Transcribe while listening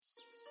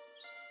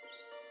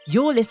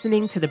You're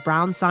listening to the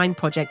Brown Sign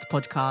Project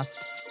podcast.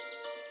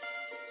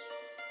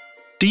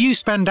 Do you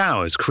spend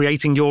hours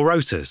creating your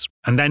rotas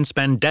and then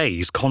spend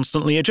days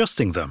constantly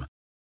adjusting them?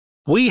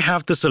 We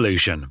have the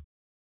solution.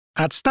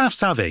 At Staff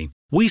Savvy,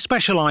 we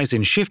specialise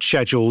in shift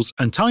schedules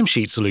and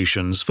timesheet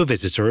solutions for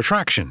visitor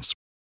attractions.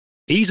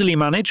 Easily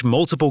manage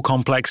multiple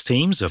complex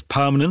teams of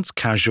permanent,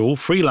 casual,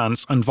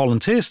 freelance and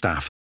volunteer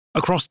staff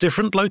across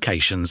different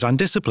locations and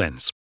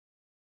disciplines.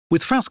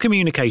 With fast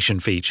communication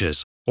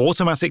features,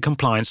 automatic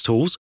compliance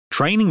tools,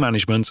 training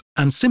management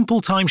and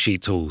simple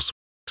timesheet tools,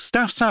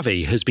 Staff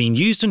Savvy has been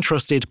used and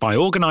trusted by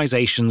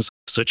organisations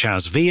such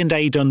as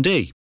V&A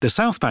Dundee, the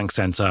Southbank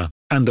Centre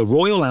and the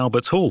Royal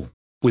Albert Hall,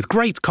 with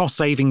great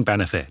cost-saving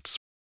benefits.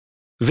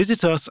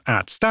 Visit us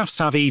at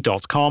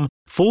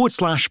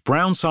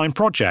staffsavvy.com/Brown Sign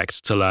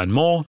Project to learn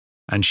more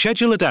and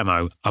schedule a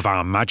demo of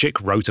our magic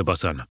rota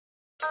button.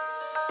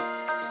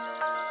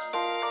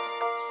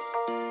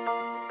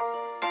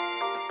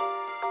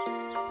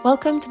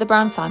 Welcome to the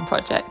Brown Sign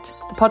Project,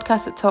 the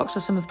podcast that talks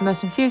to some of the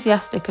most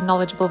enthusiastic and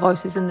knowledgeable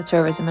voices in the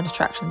tourism and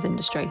attractions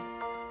industry.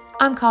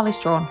 I'm Carly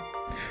Strawn.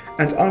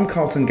 And I'm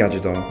Carlton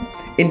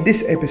Gadjadar. In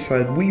this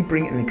episode, we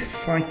bring an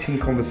exciting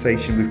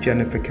conversation with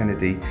Jennifer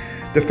Kennedy,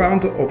 the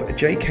founder of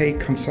JK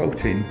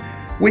Consulting,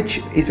 which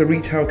is a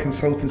retail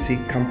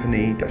consultancy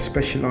company that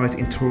specialises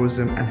in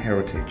tourism and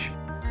heritage.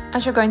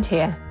 As you're going to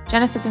hear,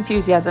 Jennifer's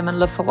enthusiasm and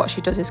love for what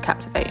she does is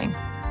captivating.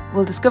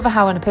 We'll discover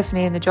how an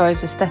epiphany in the joy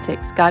of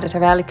aesthetics guided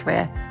her early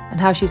career and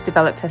how she's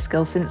developed her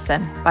skills since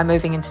then by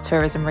moving into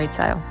tourism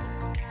retail.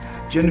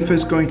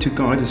 Jennifer's going to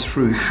guide us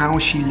through how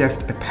she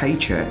left a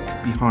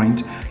paycheck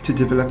behind to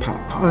develop her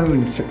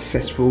own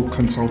successful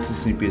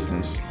consultancy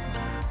business.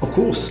 Of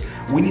course,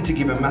 we need to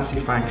give a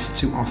massive thanks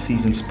to our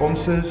season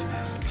sponsors,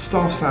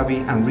 Staff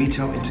Savvy and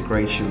Retail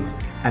Integration.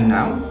 And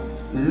now,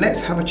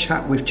 let's have a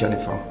chat with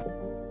Jennifer.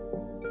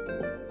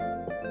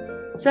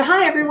 So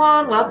hi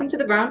everyone, welcome to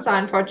the Brown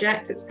Sign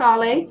Project. It's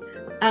Carly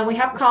and we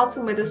have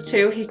Carlton with us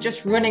too. He's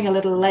just running a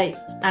little late.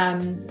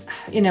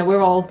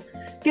 We're all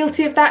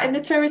guilty of that in the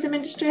tourism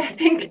industry, I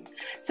think.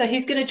 So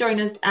he's going to join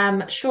us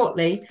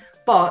shortly.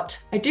 But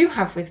I do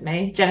have with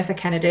me Jennifer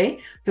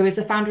Kennedy, who is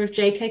the founder of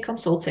JK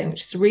Consulting,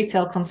 which is a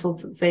retail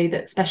consultancy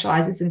that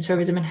specialises in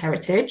tourism and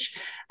heritage.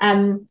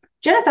 Jennifer,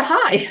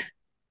 hi.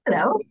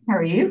 Hello, how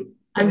are you?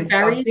 I'm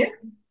very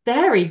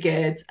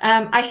good.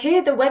 I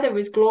hear the weather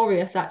is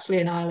glorious actually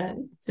in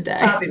Ireland today.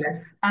 Fabulous.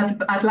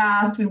 At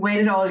last, we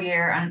waited all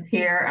year and it's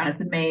here and it's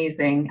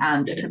amazing.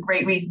 And it's a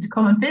great reason to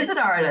come and visit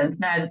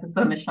Ireland now that the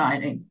sun is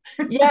shining.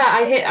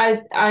 Yeah,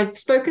 I've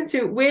spoken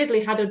to,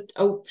 weirdly had a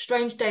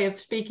strange day of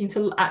speaking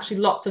to actually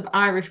lots of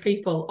Irish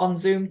people on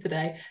Zoom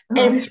today.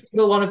 Every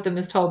single one of them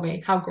has told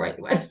me how great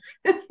the weather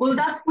is. Well,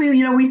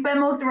 we spend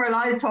most of our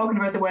lives talking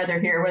about the weather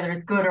here, whether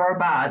it's good or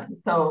bad.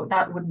 So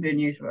that wouldn't be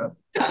unusual.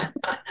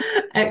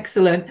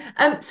 Excellent.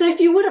 So if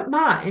you wouldn't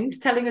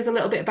mind telling us a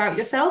little bit about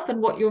yourself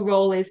and what your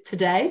role is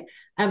today,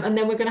 and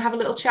then we're going to have a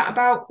little chat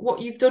about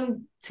what you've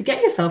done to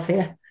get yourself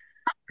here.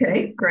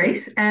 Okay,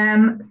 great.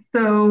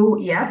 So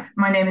yes,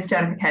 my name is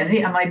Jennifer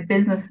Kennedy and my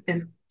business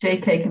is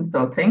JK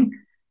Consulting,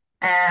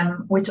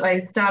 which I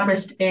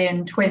established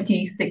in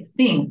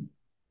 2016.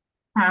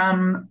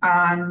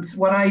 And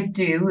what I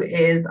do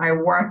is I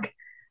work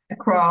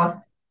across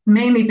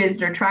mainly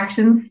visitor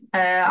attractions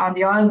on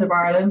the island of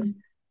Ireland,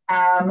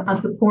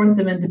 and support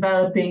them in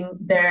developing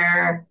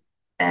their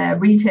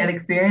retail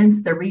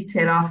experience, their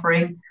retail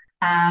offering.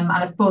 And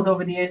I suppose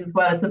over the years as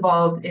well, it's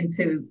evolved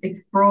into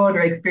its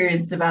broader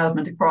experience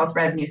development across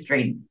revenue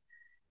streams.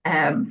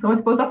 So I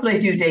suppose that's what I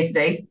do day to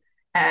day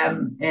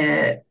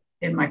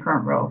in my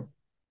current role.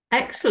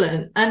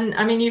 Excellent. And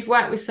I mean, you've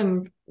worked with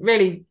some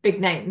really big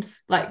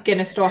names like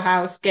Guinness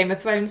Storehouse, Game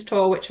of Thrones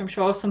tour, which I'm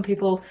sure some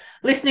people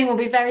listening will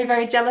be very,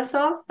 very jealous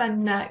of,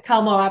 and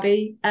Culmore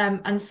Abbey,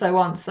 and so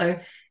on. So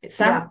it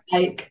sounds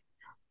like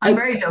I'm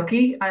very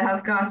lucky. I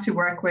have got to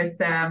work with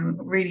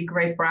really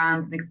great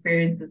brands and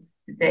experiences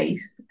to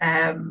date.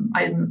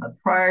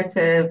 Prior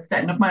to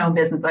setting up my own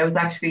business, I was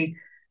actually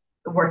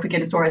worked with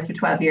Guinness Storehouse for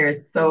 12 years.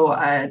 So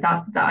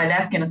that I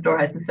left Guinness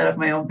Storehouse to set up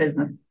my own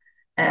business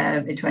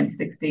in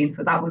 2016.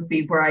 So that would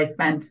be where I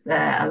spent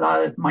a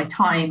lot of my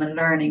time and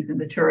learnings in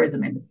the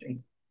tourism industry.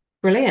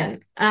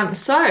 Brilliant.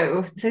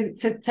 So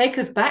to take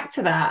us back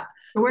to that.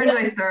 Where did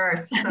I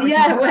start?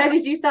 Where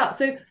did you start?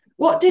 So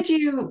what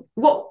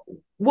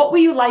were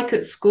you like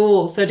at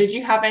school? So did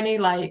you have any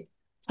like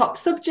top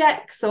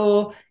subjects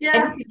or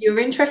anything you were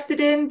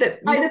interested in?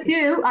 I had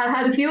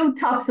a few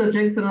top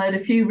subjects and I had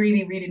a few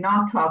really, really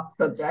not top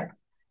subjects.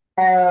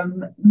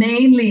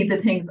 Mainly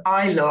the things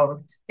I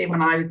loved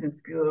when I was in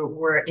school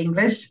were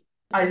English.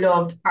 I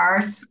loved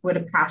art with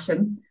a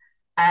passion.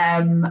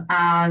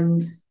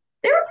 And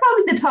they were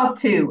probably the top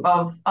two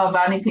of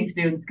anything to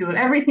do in school.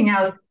 Everything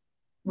else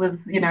was,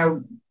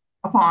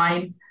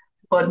 fine,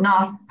 but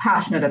not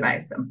passionate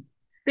about them.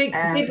 Big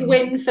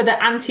win for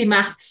the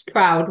anti-maths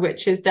crowd,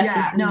 which is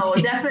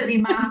definitely... definitely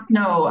maths.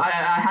 No, I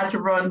had to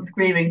run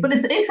screaming. But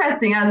it's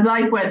interesting as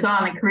life went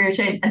on and career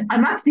changed.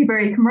 I'm actually a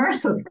very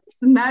commercial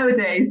person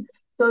nowadays.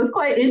 So it was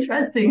quite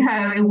interesting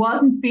how it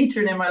wasn't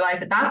featured in my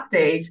life at that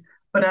stage,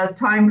 but as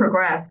time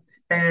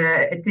progressed,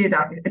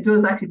 it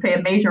does actually play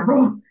a major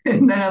role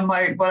in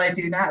what I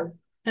do now.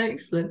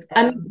 Excellent.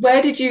 And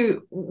what did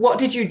you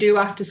do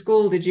after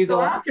school? Did you So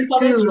go off after to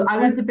college? school, I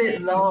was a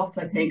bit lost,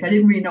 I think. I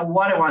didn't really know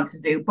what I wanted to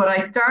do, but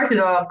I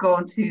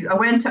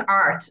went to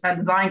art and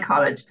design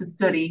college to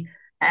study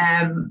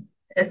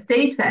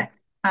stage sets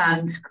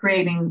and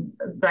creating,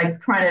 I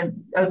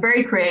was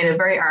very creative,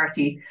 very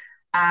arty.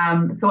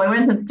 So I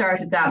went and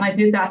started that, and I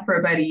did that for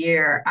about a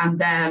year. And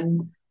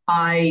then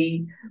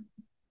I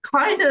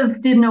kind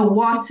of didn't know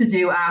what to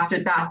do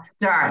after that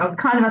start. I was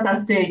kind of at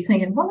that stage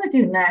thinking, what do I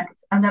do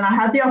next? And then I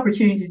had the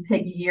opportunity to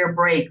take a year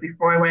break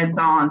before I went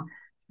on to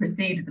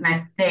proceed to the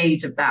next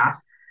stage of that.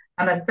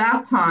 And at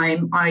that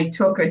time, I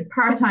took a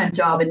part-time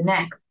job in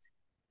Next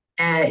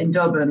in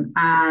Dublin,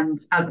 and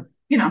as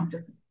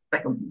just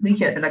like a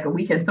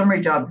weekend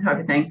summary job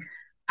type of thing.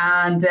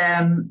 And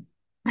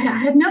I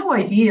had no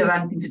idea of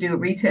anything to do with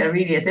retail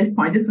really at this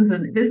point. This was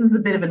a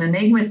bit of an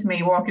enigma to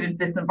me walking into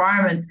this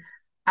environment.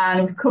 And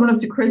it was coming up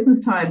to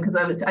Christmas time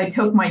because I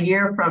took my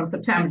year from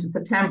September to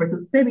September. So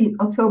it's maybe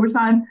October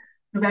time,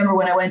 November,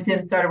 when I went in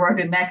and started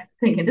working Next,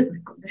 thinking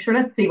sure,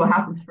 let's see what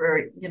happens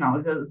for,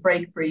 the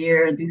break for a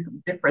year and do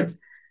something different.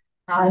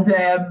 And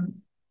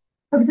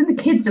I was in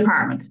the kids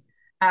department.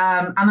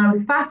 And I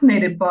was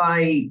fascinated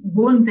by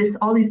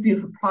all these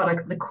beautiful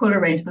products, the color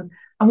ranges.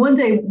 And one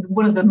day,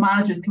 one of the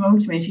managers came over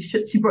to me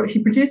and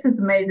she produced this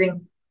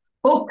amazing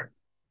book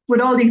with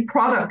all these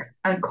products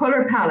and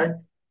color palettes.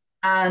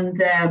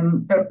 And I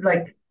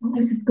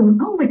was just going,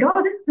 oh my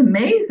God, this is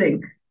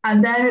amazing.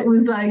 And then it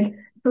was like,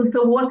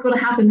 so what's going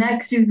to happen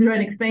next? She was trying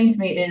to explain to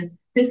me is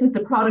this is the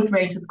product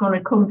range that's going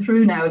to come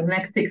through now in the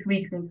next 6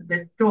 weeks into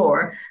this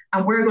store.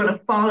 And we're going to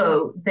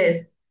follow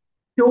this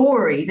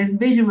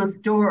visual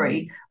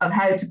story of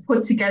how to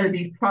put together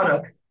these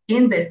products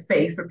in this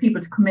space for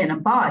people to come in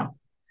and buy.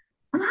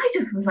 And I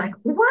just was like,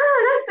 wow,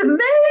 that's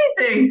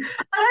amazing.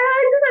 And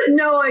I just had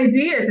no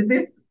idea that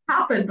this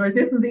happened or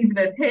this was even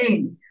a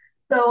thing.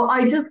 So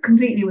I just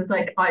completely was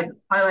like, I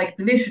like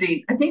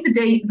literally, I think the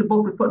day the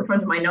book was put in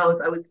front of my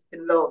nose, I was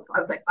in love.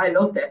 I was like, I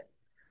love this.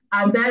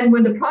 And then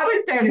when the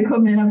product started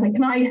coming in, I was like,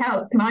 can I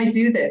help? Can I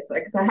do this?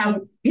 Like, I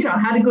have, I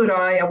had a good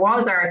eye. I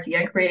was arty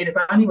and creative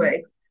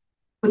anyway.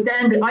 But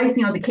then the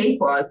icing on the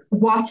cake was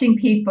watching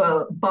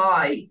people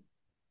buy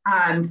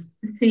and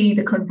see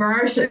the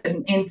conversion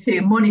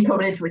into money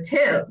coming into a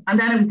till. And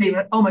then it was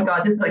even, oh my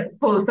God, this is like a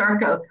full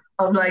circle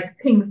of like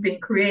things being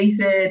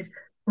created,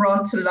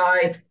 brought to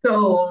life,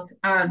 sold,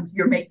 and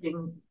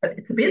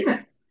it's a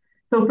business.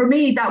 So for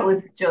me, that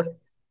was just,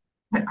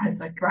 I was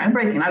like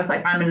groundbreaking. I was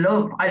like, I'm in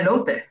love. I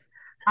love this.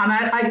 And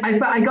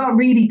I got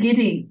really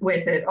giddy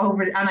with it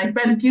and I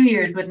spent a few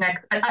years with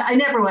Next. I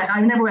never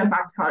went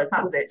back to college.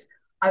 That was it.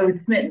 I was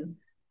smitten.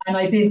 And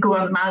I did go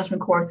on the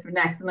management course for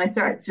Next, and I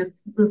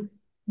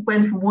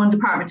went from one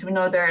department to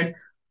another. And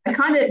I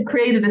kind of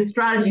created a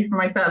strategy for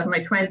myself in my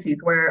 20s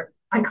where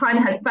I kind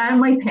of had found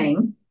my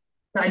thing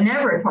that I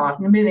never thought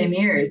in a million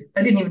years.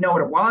 I didn't even know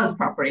what it was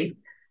properly.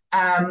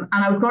 And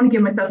I was going to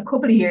give myself a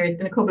couple of years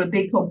in a couple of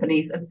big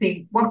companies and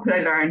see what could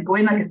I learn, go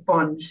in like a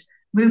sponge,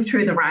 move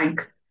through the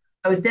ranks.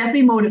 I was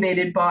definitely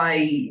motivated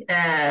by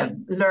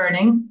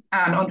learning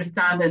and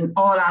understanding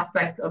all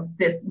aspects of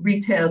this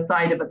retail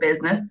side of a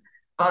business,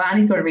 or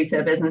any sort of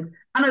retail business.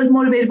 And I was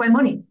motivated by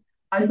money.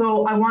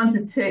 So I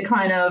wanted to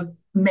kind of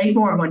make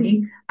more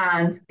money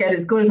and get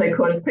as good as I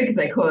could, as quick as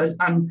I could,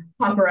 and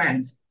hop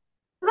around. So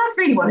that's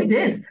really what I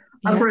did.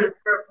 Yeah. For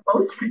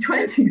most of my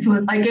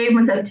 20s. I gave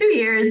myself 2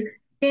 years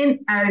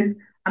in, out,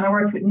 and I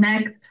worked with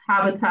Next,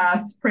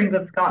 Habitat,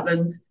 Pringles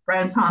Scotland,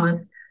 Brown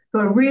Thomas. So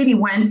I really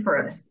went for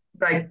it,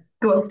 like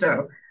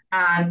gusto.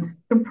 And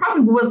there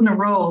probably wasn't a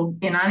role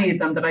in any of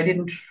them that I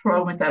didn't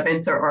throw myself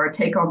into or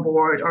take on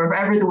board, or if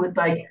ever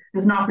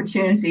there's an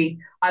opportunity,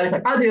 I was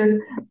like, I'll do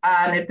it.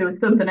 And if there was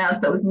something else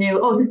that was new,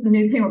 this is a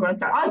new thing we're going to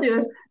start, I'll do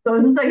it. So I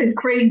was just like this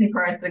crazy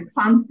person,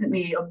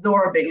 constantly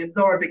absorbing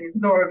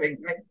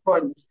like a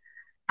sponge.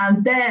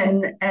 And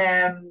then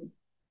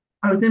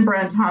I was in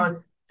Brown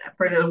Thomas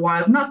for a little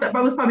while. Not that, but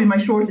it was probably my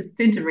shortest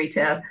stint in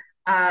retail.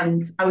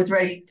 And I was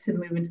ready to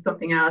move into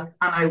something else.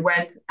 And I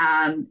went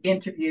and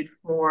interviewed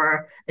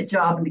for a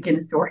job in the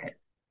Guinness Storehead.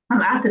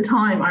 And at the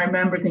time, I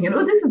remember thinking,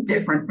 this is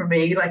different for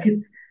me. Like,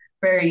 it's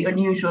very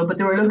unusual. But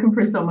they were looking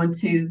for someone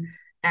to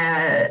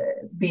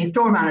be a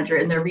store manager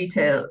in their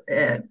retail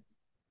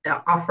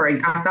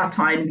offering at that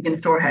time in the Guinness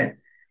Storehead.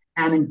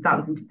 And that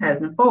was in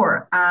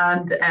 2004.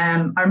 And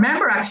I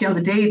remember actually on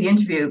the day of the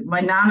interview, my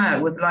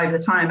nana was alive at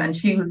the time, and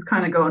she was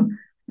kind of going,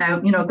 now,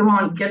 go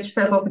on, get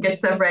yourself up and get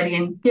yourself ready.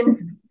 And Guinness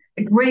is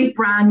a great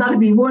brand, that'd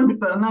be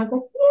wonderful. And I was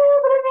like, yeah,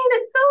 but I mean,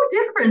 it's so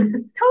different.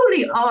 It's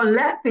totally all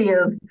left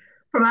field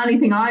from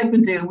anything I've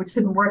been doing, which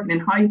has been working in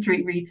high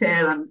street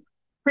retail and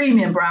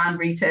premium brand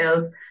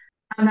retail.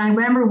 And I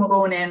remember we're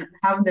going in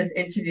having this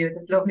interview with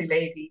this lovely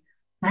lady.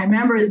 And I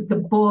remember the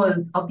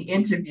buzz of the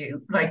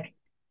interview, like,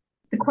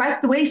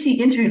 the way she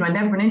interviewed me, I'd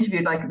never been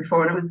interviewed like it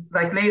before, and it was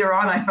like later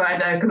on I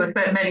found out, because I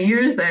spent many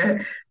years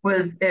there,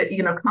 was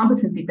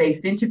competency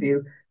based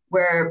interview,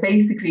 where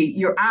basically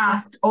you're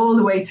asked all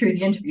the way through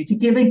the interview to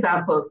give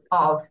examples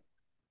of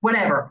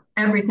whatever,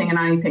 everything and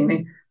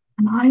anything.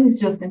 And I was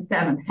just in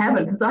seventh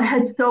heaven because I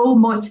had so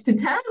much to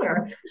tell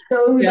her.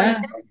 So it was like,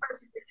 every time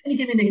she said, "Can you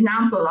give me an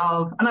example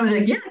of?" And I was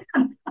like, "Yeah, I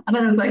can." And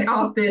then I was like,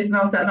 "Off this and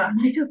off that."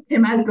 And I just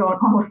came out going,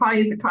 "Oh,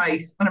 high as a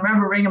kite." And I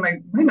remember ringing my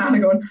nana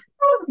going,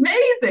 "Oh,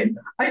 amazing.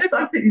 I just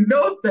absolutely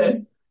loved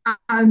this."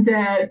 And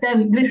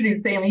then literally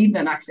the same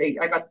evening, actually,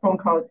 I got a phone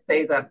call to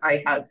say that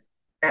I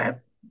had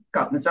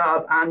gotten the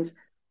job. And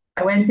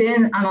I went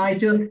in and I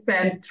just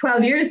spent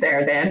 12 years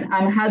there then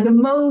and had the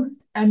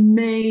most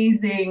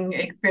amazing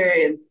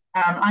experience.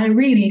 And I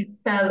really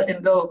fell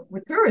in love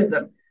with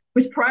tourism,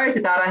 which prior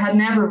to that I had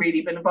never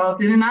really been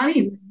involved in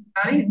any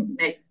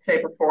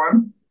shape or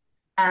form.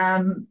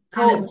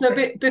 Cool. So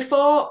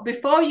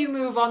before you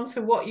move on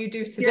to what you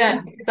do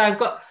today,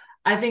 because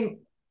I think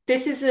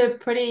this is a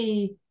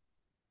pretty,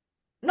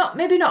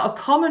 maybe not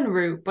a common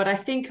route, but I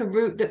think a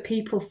route that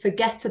people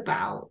forget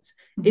about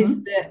is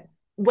that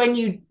when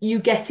you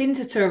get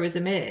into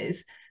tourism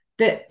is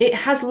that it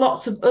has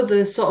lots of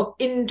other sort of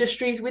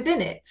industries within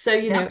it.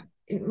 So,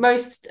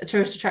 most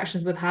tourist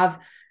attractions would have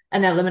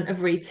an element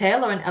of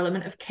retail or an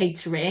element of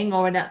catering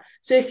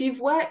so if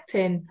you've worked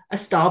in a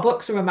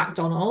Starbucks or a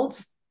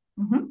McDonald's,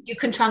 you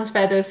can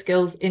transfer those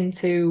skills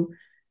into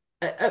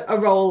a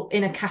role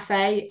in a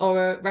cafe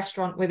or a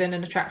restaurant within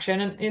an attraction.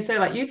 And you say,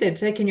 like you did,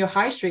 taking your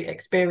high street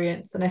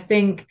experience. And I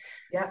think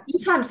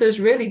sometimes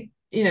there's really,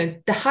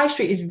 the high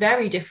street is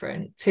very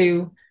different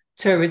to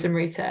tourism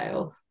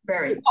retail.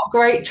 Very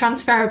great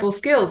transferable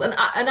skills. And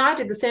I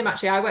did the same,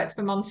 actually. I worked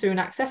for Monsoon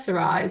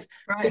Accessorize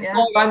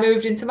before I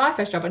moved into my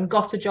first job and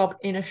got a job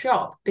in a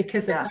shop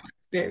because of that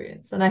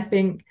experience. And I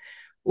think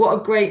what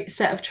a great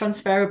set of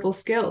transferable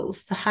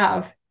skills to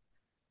have.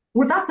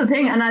 Well, that's the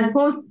thing. And I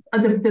suppose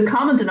the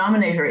common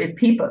denominator is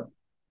people,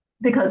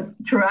 because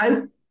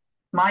throughout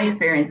my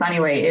experience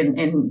anyway,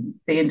 in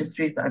the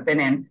industries that I've been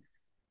in,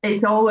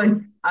 it's always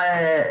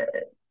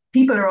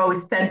people are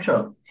always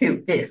central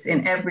to it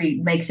in every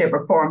make, shape,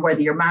 or form,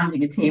 whether you're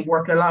managing a team,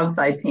 working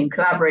alongside a team,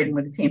 collaborating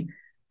with a team.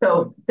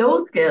 So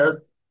those skills,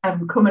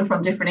 coming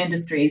from different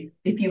industries,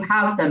 if you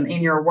have them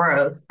in your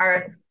world,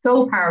 are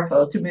so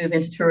powerful to move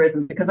into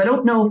tourism, because I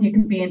don't know if you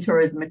can be in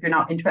tourism if you're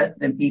not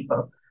interested in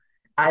people.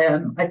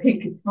 I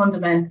think it's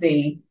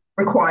fundamentally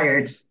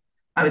required,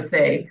 I would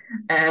say.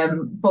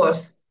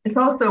 But it's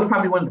also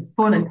probably one of the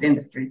funnest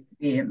industries to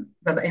be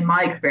in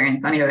my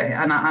experience anyway.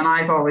 And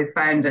I've always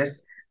found it,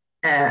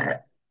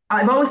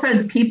 I've always found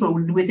the people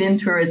within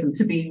tourism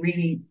to be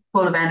really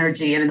full of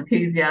energy and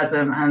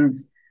enthusiasm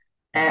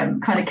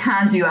and kind of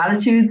can-do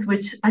attitudes,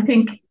 which I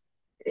think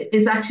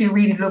is actually a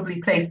really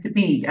lovely place to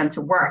be and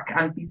to work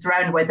and be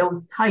surrounded by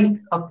those types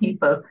of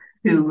people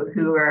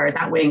who are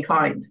that way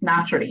inclined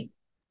naturally.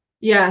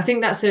 Yeah, I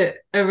think that's a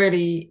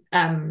really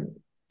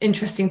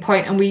interesting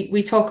point. And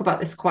we talk about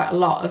this quite a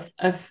lot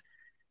of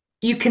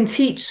you can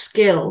teach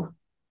skill,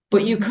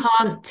 but you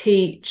can't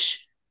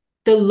teach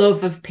the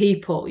love of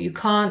people. You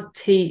can't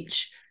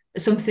teach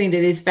something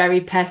that is very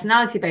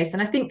personality based.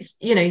 And I think,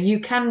 you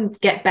can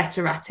get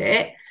better at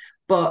it,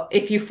 but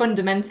if you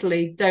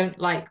fundamentally don't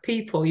like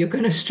people, you're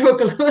going to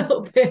struggle a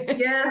little bit.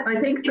 Yeah, I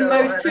think so. In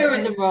most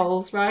tourism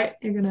roles, right?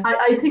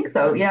 I think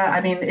so. Yeah, I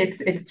mean,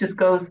 it just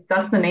goes.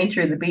 That's the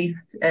nature of the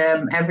beast.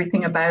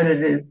 Everything about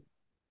it is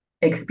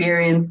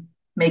experience,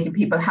 making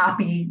people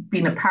happy,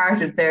 being a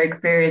part of their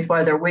experience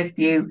while they're with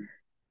you.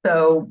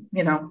 So,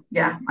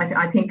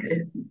 I think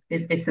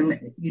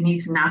you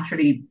need to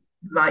naturally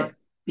like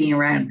being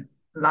around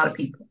a lot of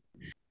people.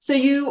 So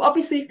you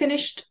obviously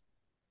finished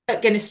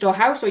at Guinness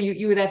Storehouse, or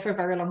you were there for a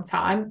very long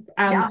time,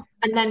 and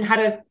then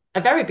had a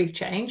very big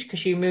change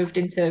because you moved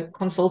into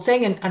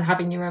consulting and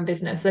having your own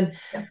business. And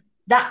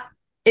that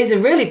is a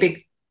really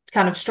big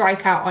kind of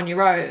strikeout on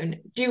your own.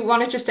 Do you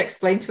want to just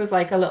explain to us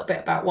like a little bit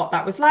about what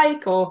that was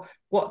like, or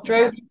what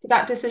drove you to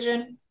that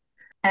decision?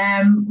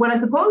 Well, I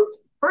suppose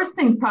first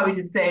thing probably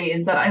to say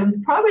is that I was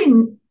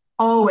probably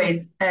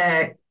always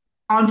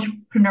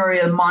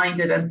entrepreneurial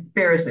minded and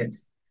spirited.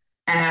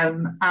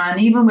 And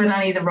even with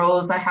any of the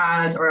roles I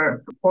had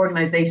or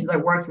organizations I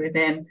worked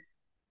within,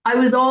 I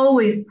was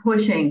always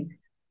pushing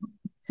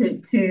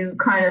to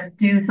kind of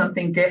do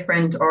something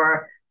different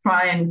or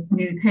trying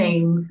new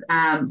things.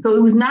 So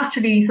it was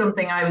naturally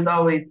something I was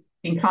always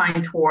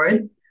inclined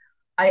towards.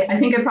 I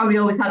think I probably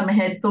always had in my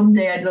head,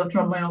 someday I'd love to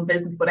run my own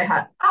business, but I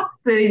had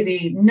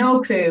absolutely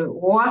no clue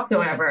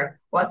whatsoever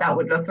what that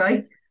would look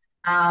like.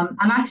 And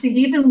actually,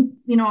 even,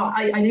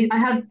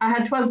 I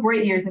had 12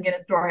 great years in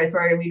Guinness Storehouse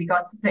where I really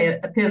got to play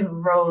a pivotal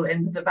role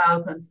in the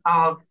development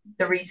of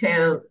the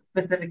retail,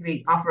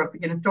 specifically offer of the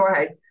Guinness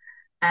Storehouse.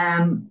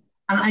 And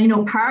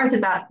part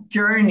of that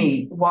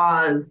journey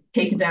was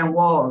taking down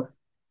walls,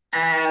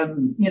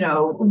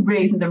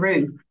 raising the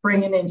roof,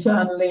 bringing in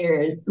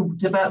chandeliers,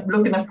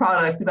 looking at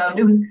products,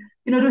 it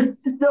was,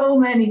 there's so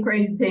many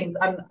crazy things.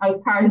 And I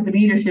was part of the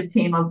leadership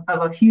team of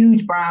a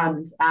huge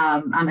brand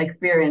and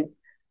experience.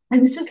 I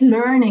was just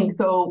learning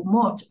so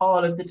much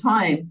all of the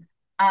time.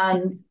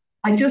 And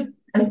I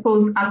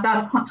suppose at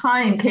that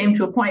time came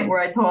to a point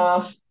where I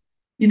thought,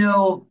 you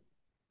know,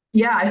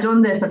 yeah, I've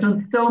done this, I've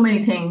done so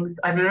many things,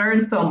 I've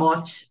learned so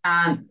much.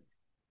 And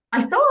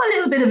I saw a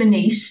little bit of a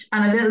niche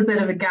and a little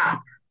bit of a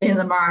gap in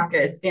the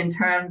market in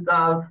terms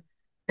of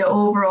the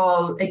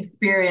overall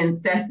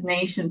experience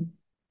destination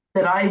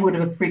that I would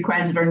have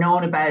frequented or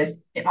known about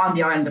on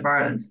the island of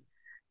Ireland.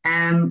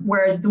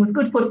 Where there was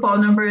good football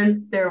numbers,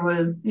 there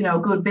was,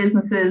 good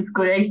businesses,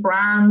 good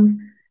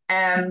brands.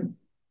 Um,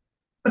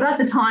 but at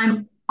the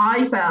time,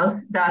 I felt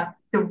that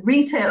the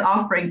retail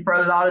offering for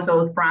a lot of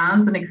those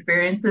brands and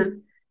experiences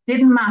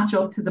didn't match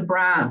up to the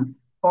brand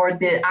or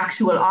the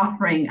actual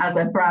offering as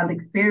a brand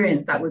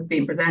experience that was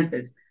being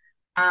presented.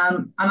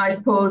 And I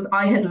suppose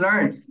I had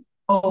learned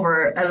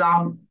over a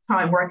long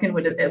time working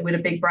with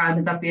a big brand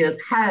in that field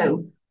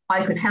how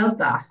I could help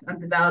that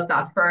and develop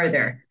that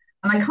further.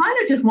 And I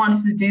kind of just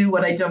wanted to do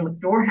what I'd done with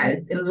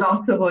Storehouse in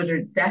lots of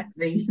other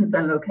destinations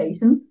and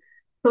locations.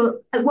 So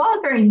it was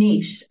very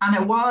niche and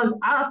I was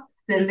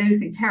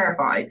absolutely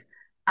terrified.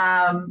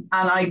 And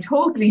I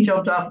totally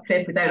jumped off a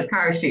cliff without a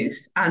parachute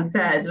and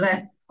said,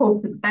 let's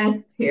hope for the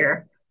best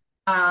here.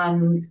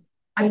 And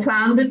I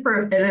planned it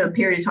for a little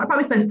period of time. I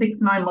probably spent 6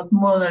 to 9 months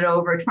mulling it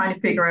over, trying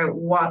to figure out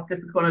what this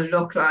is going to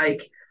look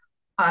like.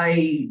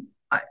 I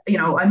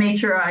made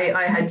sure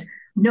I had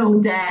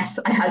no debt.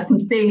 I had some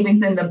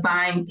savings in the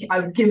bank. I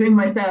was giving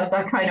myself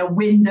that kind of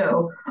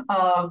window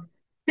of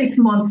 6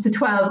 months to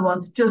 12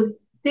 months, just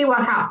see what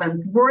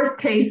happens. Worst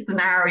case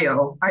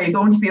scenario, are you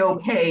going to be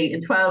okay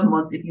in 12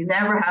 months if you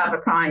never have a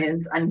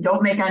client and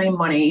don't make any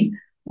money?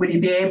 Will you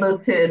be able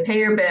to pay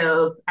your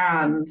bills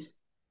and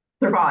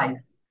survive?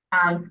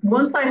 And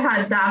once I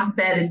had that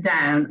bedded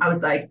down, I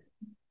was like,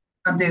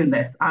 I'm doing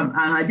this. And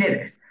I did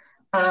it.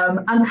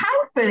 And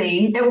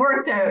thankfully, it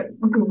worked out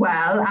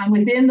well. And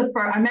within the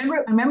first, I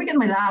remember getting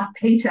my last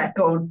paycheck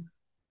going,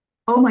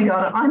 oh my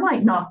God, I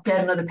might not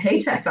get another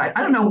paycheck. Like,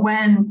 I don't know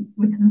when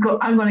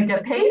I'm going to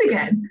get paid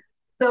again.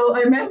 So I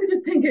remember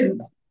just thinking,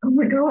 oh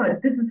my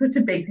God, this is such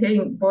a big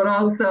thing. But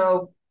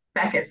also,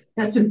 feck it,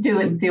 let's just do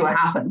it and see what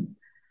happens.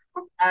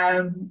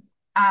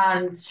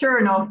 And sure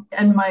enough,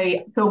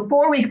 so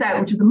 4 weeks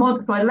out, which is a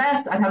month, so I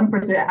left, I had my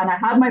first, and I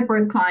had my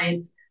first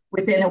client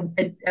within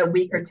a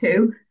week or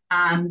two.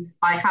 And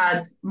I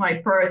had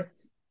my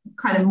first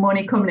kind of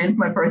money coming in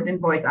for my first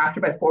invoice after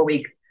about 4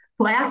 weeks.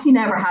 So I actually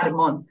never had a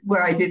month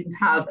where I didn't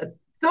have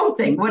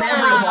something,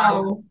 whatever it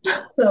was.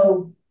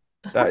 So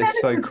that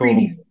is so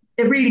cool.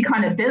 It really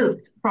kind of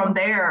built from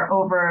there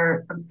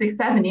over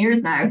 6-7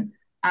 years now.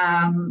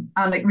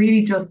 And it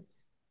really just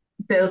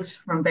built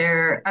from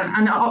there.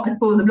 And I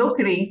suppose,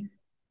 luckily,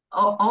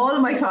 all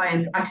of my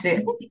clients, actually, I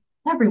think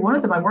every one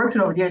of them I've worked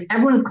with over the years,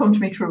 everyone has come to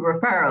me through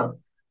referral,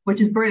 which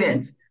is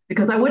brilliant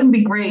because I wouldn't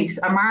be great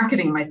at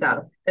marketing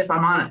myself, if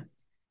I'm honest.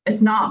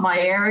 It's not my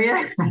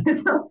area.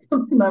 It's not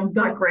something I'm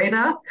that great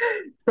at.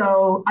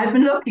 So I've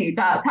been lucky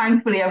that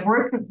thankfully I've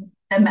worked with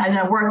and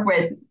I work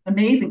with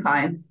amazing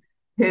clients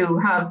who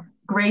have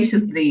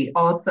graciously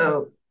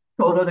also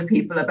told other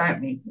people about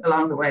me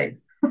along the way.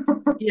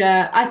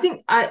 Yeah, I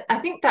think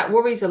that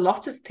worries a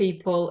lot of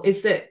people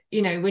is that,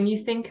 when you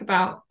think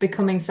about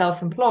becoming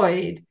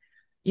self-employed,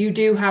 you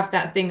do have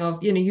that thing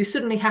of, you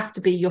suddenly have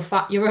to be your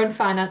own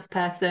finance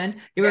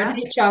person, your own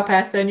HR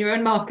person, your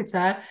own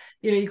marketer.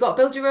 You've got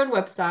to build your own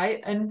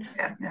website. And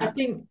I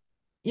think,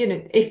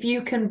 if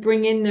you can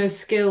bring in those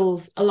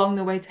skills along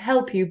the way to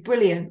help you,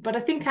 brilliant. But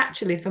I think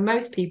actually for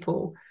most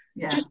people,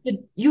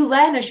 you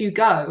learn as you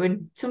go,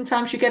 and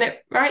sometimes you get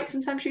it right,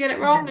 sometimes you get it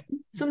wrong, and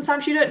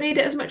sometimes you don't need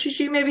it as much as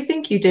you maybe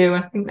think you do.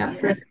 I think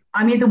that's it.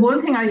 I mean, the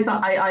one thing I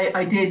thought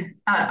I did,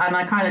 and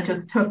I kind of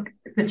just took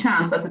the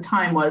chance at the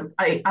time, was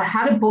I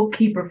had a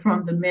bookkeeper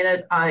from the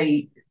minute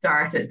I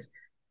started.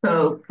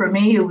 So for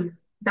me,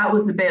 that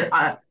was the bit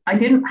I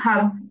didn't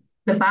have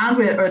the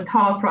bandwidth or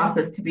thought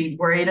process to be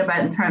worried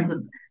about in terms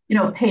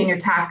of paying your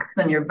tax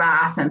and your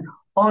VAT and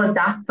all of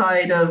that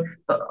side of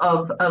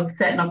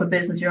setting up a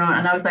business your own.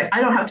 And I was like,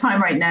 I don't have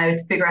time right now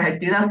to figure out how to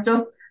do that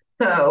stuff.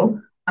 So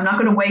I'm not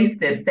going to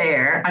waste it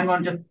there. I'm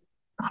going to just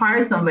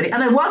hire somebody.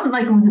 And it wasn't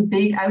like it was a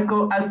big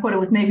output. It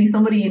was maybe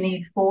somebody you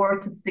need 4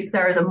 to 6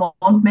 hours a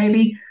month,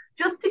 maybe,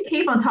 just to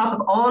keep on top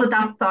of all of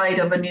that side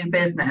of a new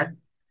business.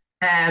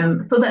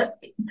 So that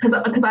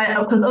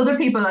because other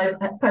people I've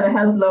kind of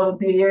helped along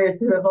the years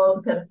who have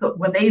also said, so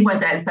when they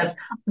went out and said,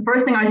 the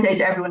first thing I say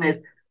to everyone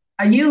is,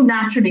 are you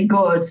naturally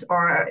good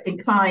or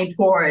inclined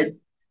towards,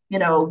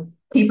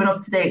 keeping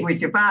up to date with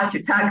your VAT,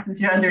 your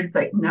taxes, your under? It's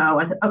like, no.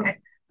 I said, okay.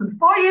 So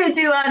before you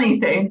do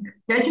anything,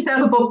 get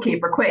yourself a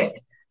bookkeeper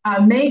quick.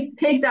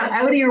 Take that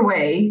out of your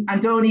way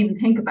and don't even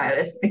think about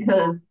it,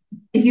 because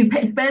if you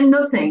spend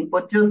nothing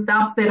but just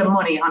that bit of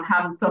money on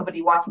having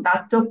somebody watching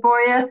that stuff for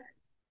you,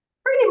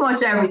 pretty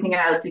much everything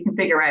else you can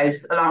figure out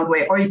along the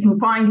way, or you can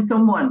find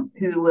someone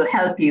who will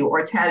help you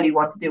or tell you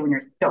what to do when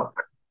you're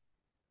stuck.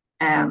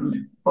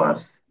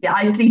 But yeah,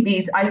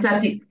 I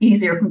slept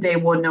easier from day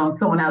one knowing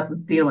someone else was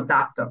dealing with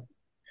that stuff.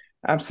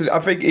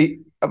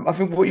 Absolutely. I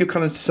think what you're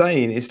kind of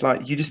saying is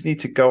like you just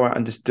need to go out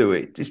and just do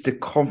it. Just the Yeah,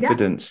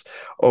 confidence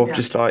of yeah,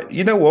 just like,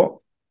 you know what?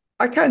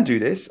 I can do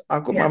this.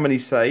 I've got my yeah, money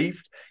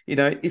saved. You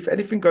know, if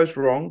anything goes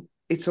wrong,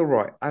 it's all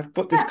right. I've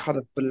got this yeah, kind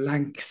of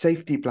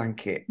safety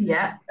blanket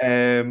yeah.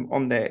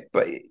 on there.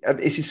 But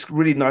it's just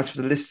really nice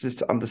for the listeners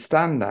to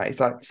understand that. It's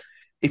like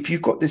if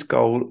you've got this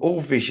goal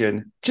or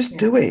vision, just Yeah.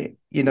 do it.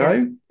 You Yeah.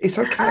 know, it's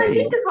And I okay.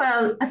 think as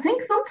well, I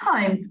think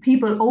sometimes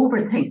people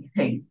overthink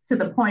things to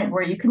the point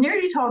where you can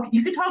talk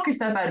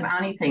yourself out of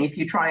anything if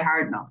you try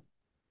hard enough.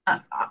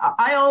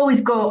 I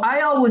always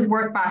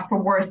work back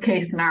from worst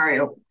case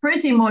scenario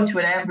pretty much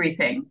with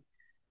everything.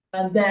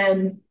 And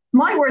then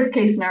my worst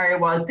case scenario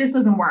was this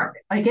doesn't work.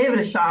 I gave it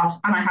a shot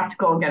and I have to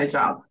go and get a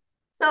job.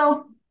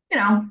 So, you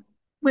know,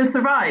 we'll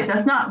survive.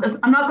 I'm not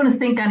going to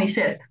sink any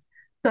ships.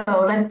 So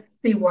let's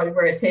see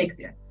where it takes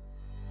you.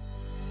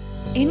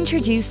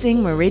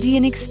 Introducing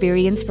Meridian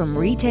Experience from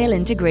Retail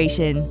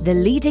Integration, the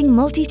leading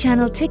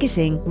multi-channel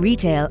ticketing,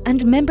 retail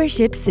and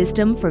membership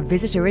system for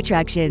visitor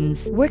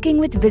attractions. Working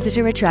with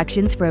visitor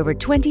attractions for over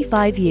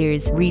 25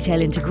 years,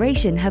 Retail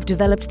Integration have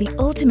developed the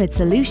ultimate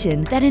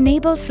solution that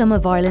enables some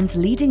of Ireland's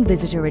leading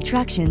visitor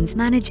attractions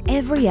manage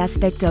every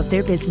aspect of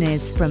their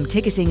business, from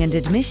ticketing and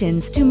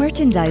admissions to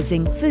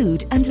merchandising,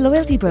 food and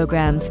loyalty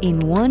programs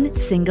in one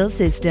single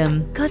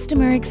system.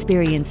 Customer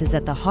experience is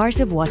at the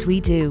heart of what we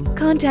do.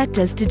 Contact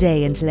us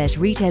today and let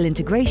Retail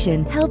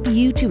Integration help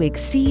you to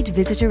exceed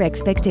visitor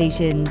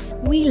expectations.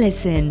 We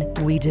listen,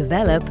 we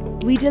develop,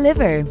 we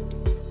deliver.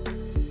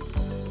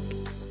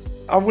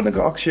 I want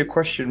to ask you a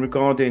question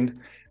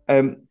regarding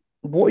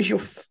what is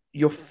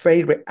your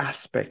favorite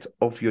aspect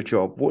of your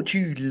job? What do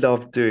you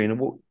love doing, and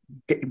what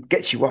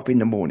gets you up in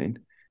the morning?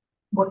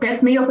 What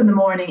gets me up in the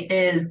morning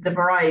is the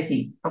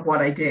variety of what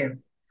I do.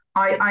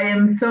 I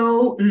am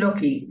so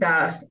lucky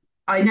that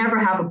I never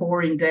have a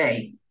boring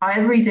day.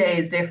 Every day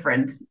is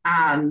different,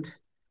 and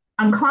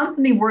I'm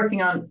constantly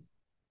working on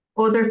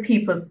other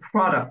people's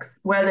products,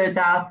 whether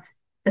that's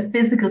the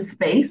physical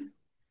space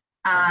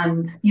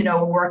and,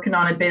 working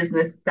on a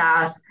business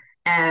that,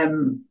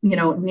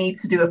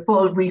 needs to do a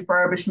full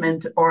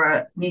refurbishment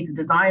or needs a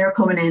designer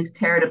coming in to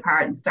tear it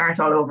apart and start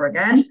all over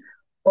again,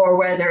 or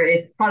whether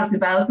it's product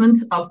development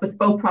of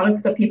bespoke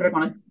products that people are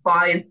going to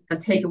buy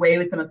and take away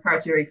with them as part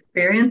of your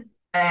experience.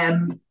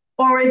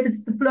 Or if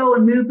it's the flow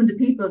and movement of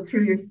people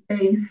through your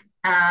space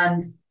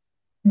and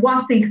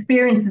what the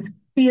experience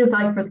feels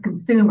like for the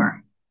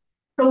consumer.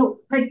 So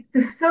like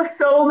there's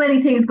so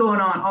many things going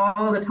on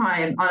all the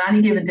time on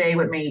any given day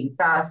with me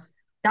that's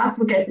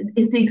what gets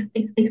it's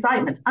the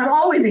excitement. I'm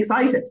always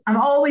excited. I'm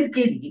always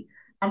giddy.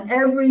 And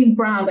every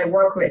brand I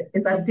work with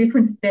is at a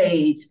different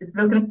stage. It's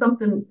looking at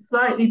something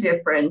slightly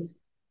different.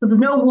 So there's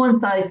no one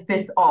size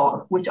fits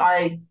all, which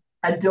I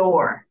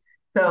adore.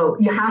 So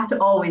you have to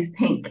always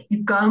think.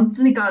 You've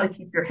constantly got to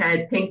keep your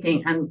head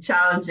thinking and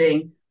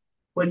challenging.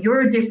 Well,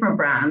 you're a different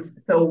brand.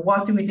 So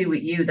what do we do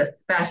with you that's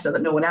special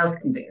that no one else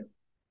can do?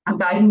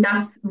 And I think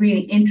that's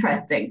really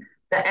interesting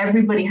that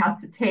everybody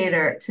has to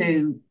tailor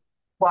to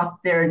what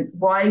they're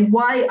I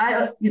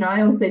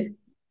always say to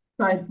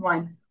clients of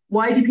mine,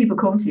 why do people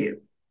come to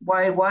you?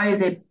 Why are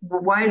they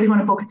going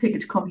to book a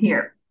ticket to come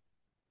here?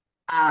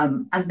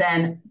 And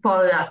then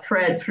follow that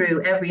thread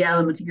through every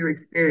element of your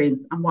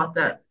experience and what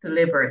that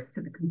delivers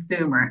to the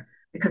consumer,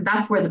 because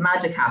that's where the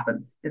magic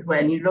happens, is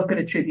when you look at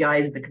it through the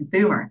eyes of the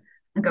consumer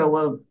and go,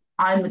 well,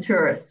 I'm a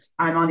tourist,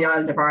 I'm on the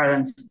island of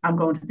Ireland, I'm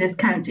going to this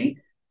county.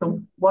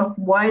 So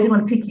why do they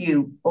want to pick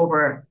you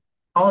over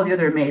all the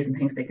other amazing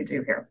things they could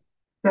do here?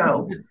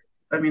 So,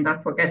 I mean,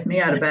 that's what gets me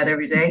out of bed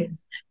every day.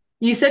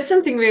 You said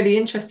something really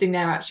interesting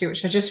there, actually,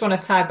 which I just want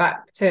to tie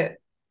back to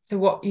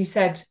what you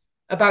said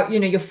about,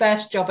 your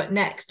first job at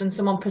Next and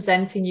someone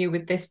presenting you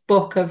with this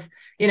book of,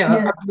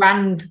 a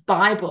brand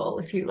Bible,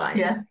 if you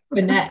like,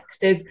 for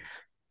Next is,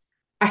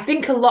 I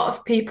think a lot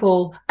of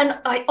people, and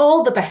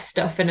all the best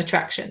stuff in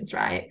attractions,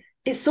 right?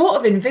 It's sort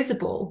of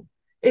invisible,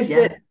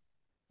 that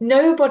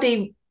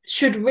nobody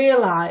should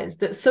realize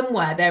that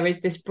somewhere there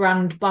is this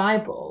brand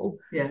Bible.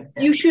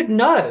 You should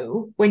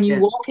know when you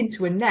walk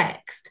into a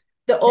Next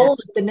that all of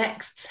the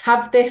Nexts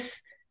have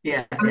this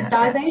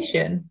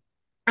standardization.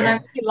 And I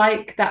really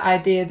like that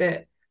idea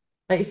that,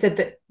 like you said,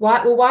 that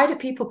why do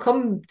people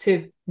come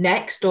to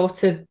Next or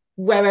to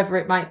wherever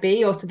it might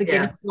be, or to the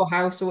Guinness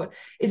House, or what,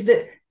 is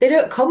that they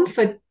don't come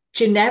for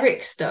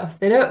generic stuff.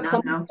 They don't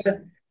come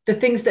for the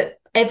things that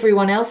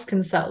everyone else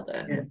can sell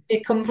them. They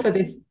come for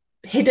this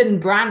hidden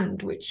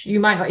brand which you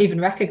might not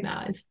even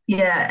recognize.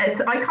 I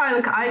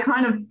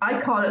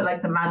call it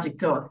like the magic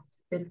dust.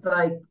 It's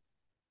like,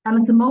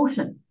 and it's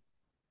emotion.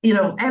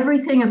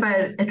 Everything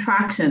about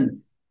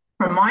attractions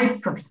from my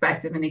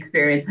perspective and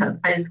experience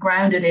is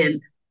grounded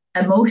in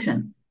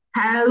emotion.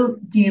 How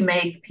do you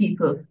make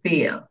people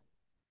feel?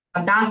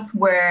 And that's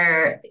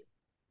where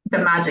the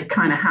magic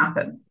kind of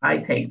happens, I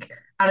think.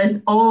 And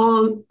it's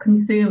all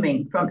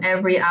consuming from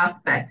every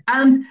aspect,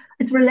 and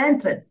it's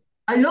relentless.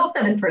 I love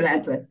that it's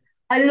relentless.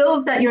 I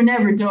love that you're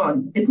never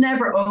done. It's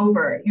never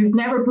over. You've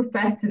never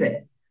perfected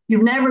it.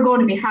 You're never going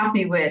to be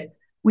happy with,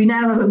 we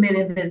now have 1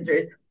 million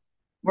visitors.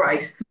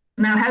 Right. So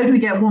now, how do we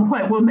get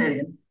 1.1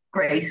 million?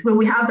 Great. Well,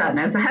 we have that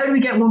now. So how do we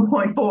get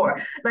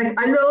 1.4? Like,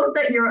 I love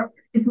that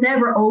it's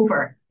never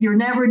over. You're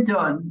never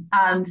done.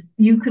 And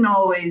you can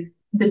always,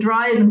 the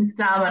drive and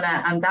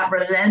stamina and that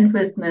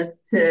relentlessness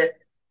to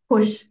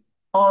push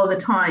all the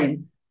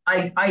time.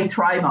 I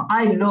thrive on.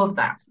 I love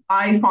that.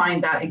 I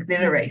find that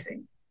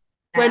exhilarating.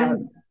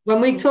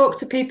 When we talk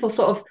to people,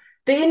 sort of,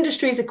 the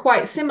industries are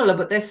quite similar,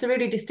 but there's some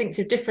really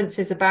distinctive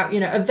differences about,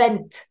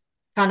 event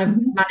kind of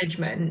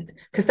management,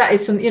 because that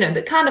is some,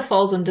 that kind of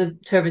falls under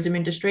tourism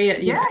industry,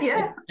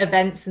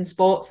 events and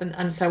sports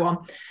and so on.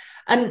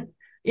 And,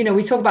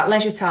 we talk about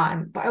leisure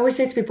time, but I always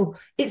say to people,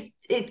 it's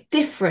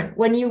different.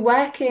 When you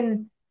work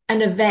in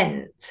an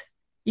event,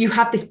 you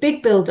have this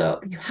big build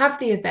up, you have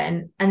the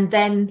event, and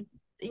then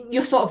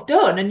you're sort of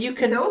done, and you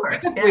can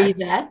have a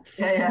breather,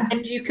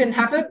 and you can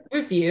have a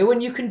review,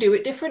 and you can do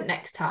it different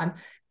next time.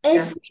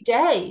 Every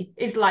day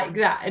is like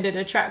that in an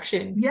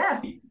attraction. Yeah.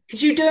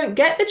 Because you don't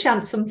get the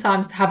chance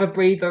sometimes to have a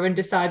breather and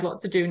decide what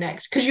to do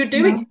next, because you're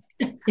doing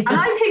it. And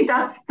I think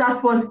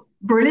that's what's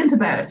brilliant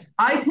about it.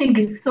 I think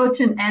it's such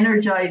an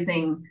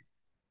energizing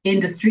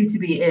industry to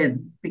be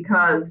in,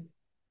 because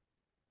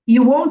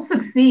you won't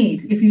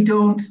succeed if you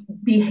don't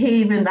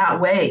behave in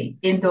that way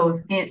in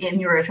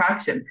your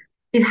attraction.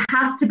 It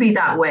has to be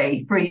that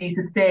way for you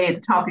to stay at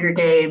the top of your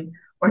game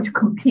or to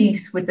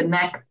compete with the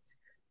next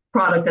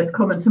product that's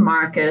coming to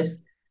market.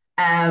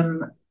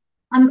 And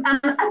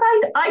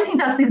I think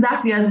that's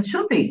exactly as it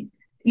should be.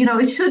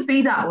 It should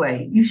be that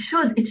way.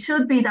 It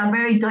should be that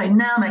very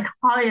dynamic,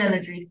 high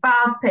energy,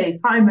 fast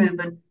paced, high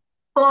movement,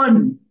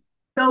 fun,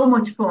 so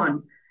much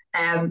fun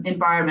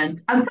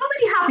environment, and so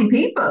many happy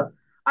people.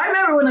 I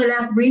remember when I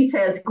left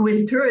retail to go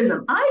into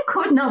tourism, I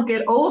could not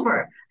get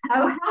over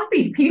how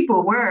happy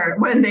people were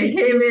when they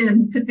came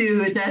in to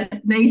do a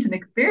destination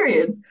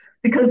experience,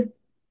 because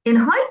in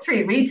high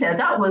street retail,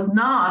 that was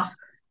not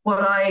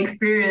what I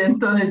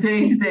experienced on a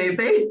day-to-day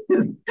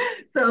basis.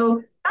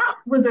 So that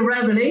was a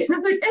revelation.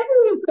 It's like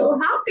everyone's so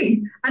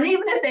happy. And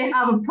even if they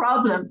have a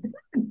problem, it's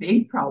not a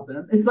big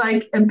problem. It's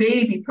like a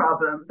baby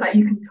problem that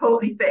you can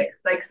totally fix,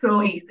 like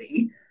so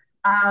easy.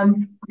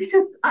 And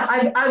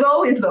I've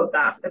always loved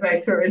that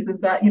about tourism,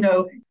 that,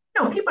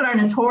 people are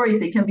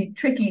notoriously can be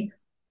tricky,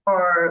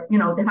 or,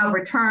 they have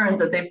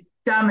returns, or they've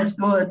damaged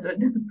goods, or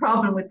there's a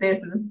problem with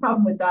this, or there's a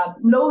problem with that.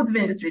 Loads of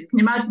industries. Can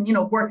you imagine,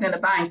 working in a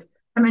bank,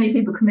 how many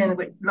people come in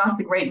with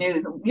lots of great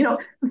news,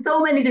 and,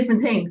 so many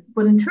different things.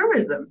 But in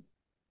tourism,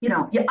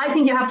 I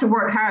think you have to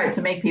work hard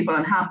to make people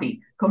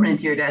unhappy coming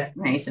into your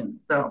destination.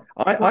 So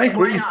I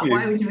agree with you.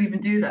 Why would you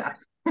even do that?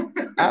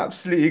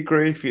 Absolutely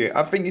agree with you.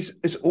 I think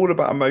it's all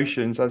about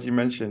emotions, as you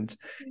mentioned.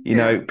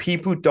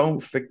 People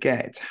don't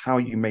forget how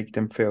you make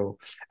them feel,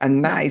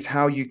 and that is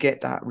how you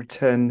get that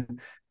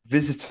return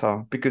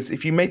visitor. Because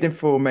if you make them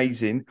feel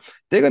amazing,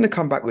 they're going to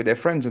come back with their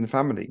friends and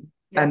family,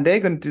 and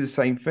they're going to do the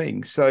same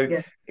thing.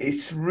 So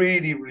it's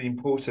really, really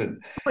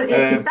important. But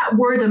it's that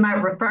word of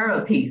mouth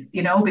referral piece,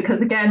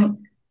 because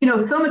again,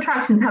 some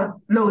attractions have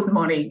loads of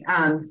money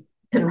and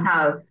can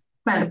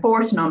spend a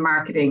fortune on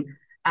marketing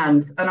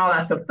and all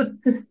that stuff.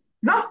 But just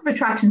lots of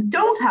attractions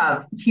don't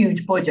have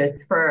huge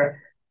budgets for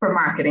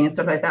marketing and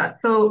stuff like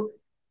that. So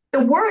the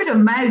word of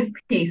mouth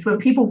piece, when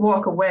people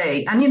walk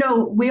away, and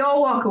we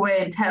all walk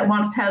away and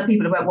want to tell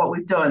people about what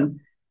we've done,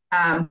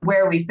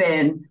 where we've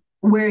been,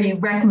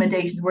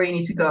 recommendations where you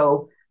need to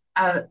go,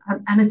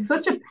 and it's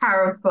such a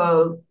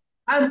powerful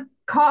and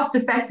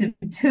cost-effective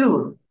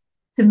tool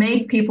to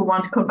make people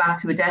want to come back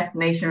to a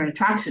destination or an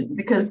attraction,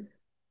 because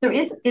there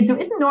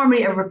isn't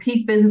normally a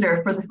repeat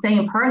visitor for the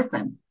same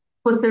person,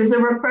 but there's a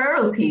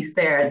referral piece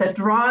there that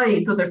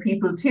drives other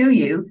people to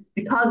you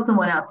because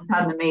someone else has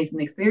had an amazing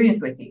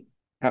experience with you.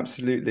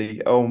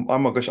 Absolutely. Oh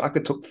my gosh, I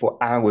could talk for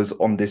hours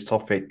on this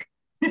topic.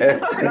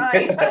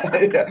 Right.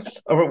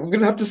 All right, we're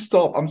gonna have to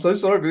stop. I'm so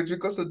sorry, because we've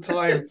got some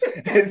time.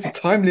 It's a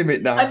time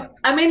limit now.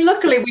 I mean,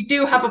 luckily we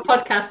do have a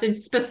podcast in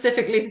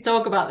specifically to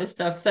talk about this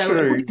stuff,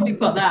 so we've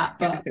got that.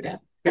 But yeah.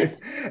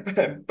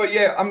 But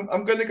yeah,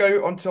 I'm going to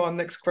go on to our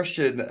next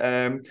question,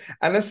 and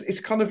it's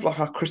kind of like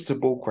a crystal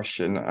ball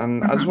question,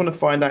 and I just want to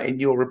find out, in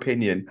your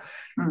opinion,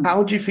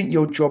 how do you think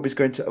your job is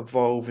going to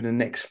evolve in the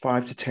next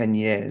 5 to 10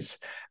 years,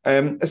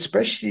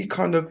 especially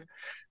kind of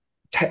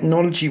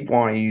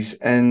technology-wise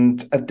and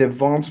the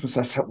advancements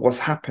that's what's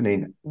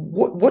happening?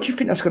 What do you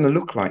think that's going to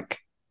look like?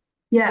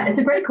 Yeah, it's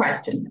a great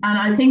question, and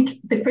I think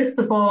the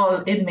crystal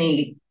ball in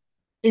me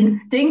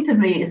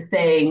instinctively is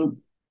saying,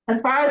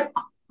 as far as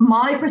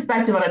my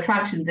perspective on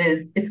attractions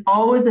is, it's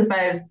always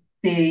about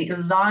the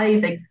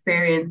live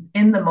experience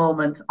in the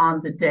moment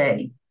on the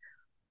day.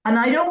 And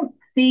I don't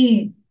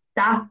see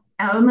that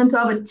element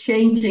of it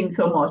changing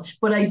so much,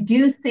 but I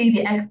do see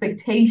the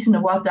expectation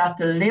of what that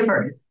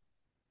delivers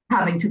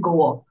having to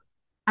go up.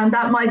 And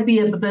that might be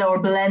a more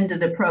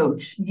blended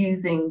approach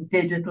using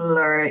digital,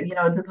 or,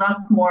 there's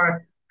lots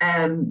more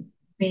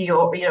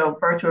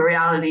virtual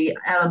reality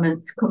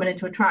elements coming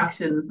into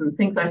attractions and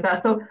things like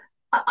that. So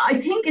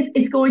I think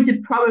it's going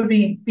to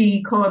probably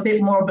become a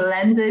bit more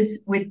blended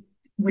with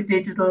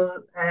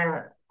digital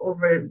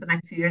over the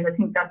next few years. I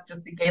think that's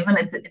just a given.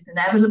 It's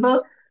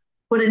inevitable,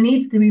 but it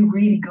needs to be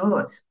really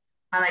good.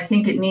 And I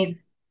think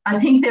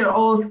they'll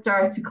all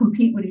start to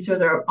compete with each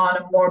other on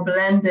a more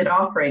blended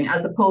offering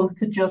as opposed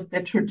to just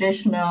a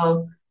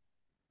traditional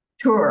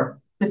tour.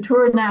 The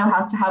tour now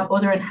has to have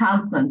other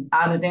enhancements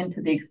added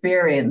into the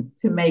experience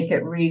to make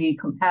it really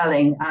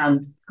compelling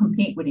and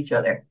compete with each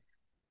other.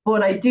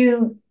 But I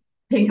do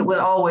think it will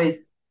always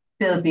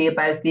still be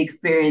about the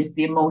experience,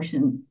 the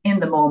emotion in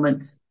the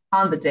moment,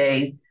 on the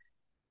day,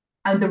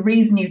 and the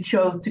reason you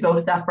chose to go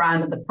to that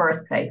brand in the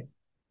first place.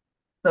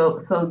 So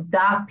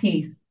that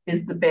piece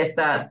is the bit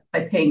that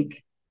I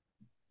think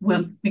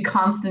will be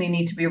constantly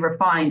need to be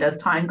refined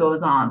as time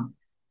goes on.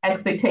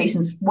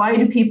 Expectations. Why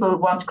do people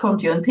want to come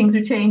to you? And things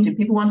are changing.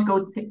 People want to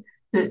go to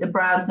the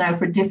brands now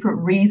for different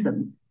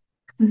reasons.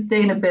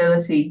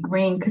 Sustainability,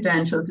 green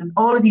credentials, there's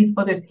all of these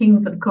other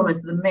things that have come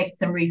into the mix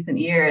in recent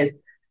years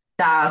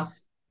that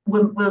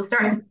will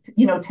start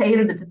to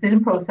tailor the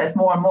decision process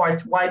more and more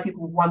as to why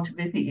people want to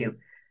visit you.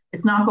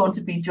 It's not going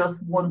to be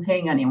just one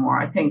thing anymore.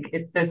 I think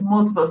there's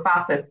multiple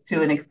facets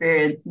to an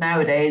experience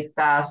nowadays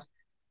that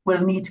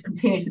will need to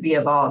continue to be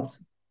evolved.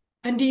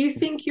 And do you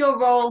think your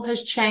role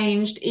has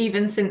changed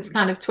even since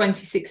kind of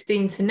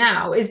 2016 to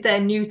now? Is there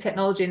new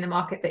technology in the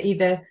market that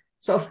either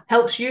sort of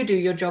helps you do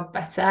your job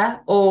better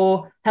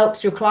or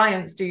helps your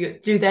clients do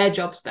their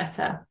jobs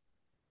better?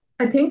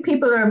 I think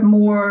people are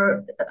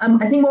more,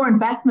 I think more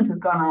investment has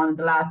gone on in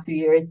the last few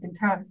years in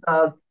terms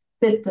of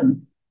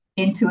systems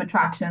into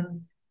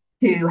attractions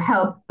to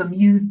help them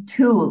use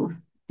tools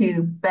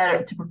to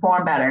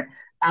perform better.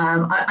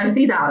 I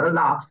see that a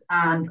lot,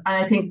 and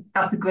I think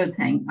that's a good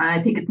thing. And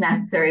I think it's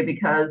necessary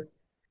because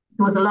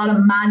there was a lot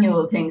of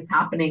manual things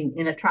happening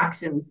in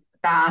attractions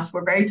that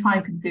were very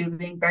time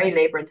consuming, very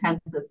labor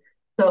intensive.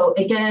 So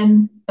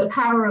again, the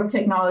power of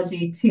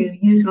technology to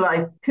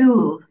utilize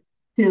tools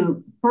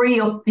to free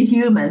up the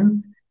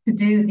humans to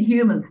do the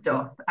human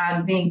stuff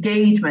and the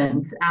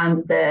engagement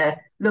and the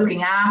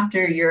looking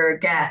after your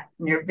guests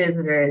and your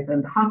visitors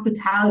and the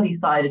hospitality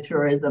side of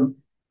tourism,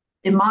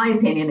 in my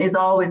opinion, is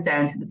always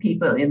down to the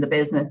people in the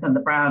business and the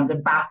brand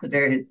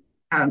ambassadors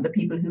and the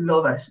people who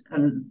love it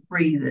and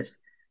breathe it.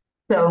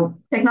 So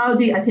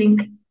technology, I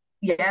think,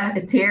 yeah,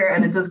 it's here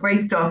and it does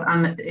great stuff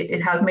and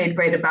it has made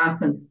great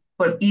advancements.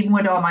 But even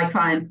with all my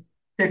clients,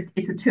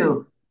 it's a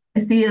tool.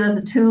 I see it as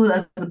a tool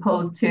as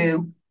opposed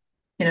to,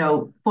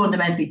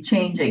 fundamentally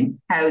changing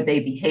how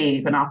they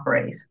behave and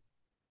operate.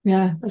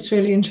 Yeah, that's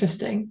really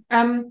interesting.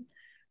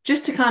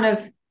 Just to kind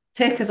of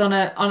take us on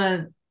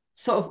a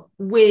sort of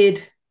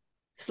weird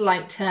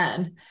slight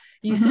turn.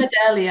 You said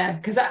earlier,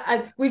 because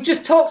we've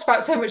just talked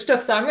about so much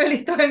stuff, so I'm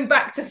really going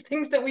back to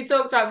things that we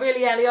talked about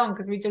really early on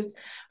because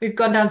we've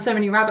gone down so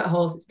many rabbit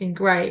holes. It's been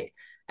great.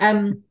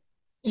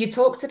 You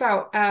talked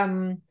about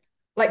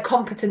like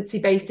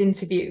competency-based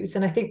interviews,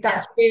 and I think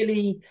that's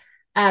really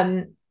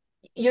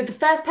you're the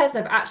first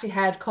person I've actually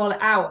heard call it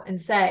out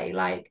and say,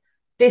 like,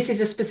 this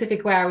is a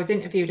specific way I was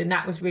interviewed and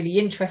that was really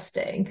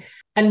interesting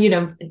and,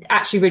 it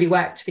actually really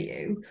worked for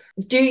you.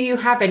 Do you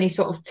have any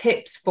sort of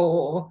tips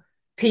for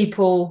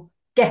people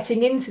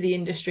getting into the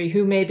industry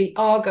who maybe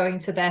are going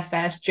to their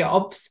first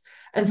jobs?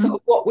 And sort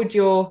of what would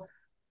your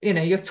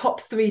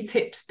top 3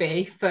 tips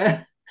be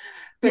for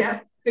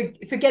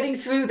getting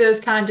through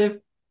those kind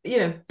of,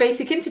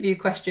 basic interview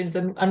questions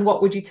and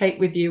what would you take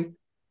with you?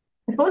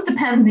 I suppose it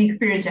depends on the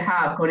experience you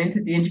have going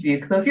into the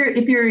interview. So if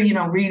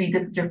you're really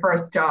this is your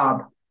first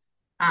job,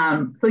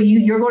 so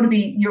you're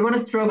going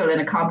to struggle in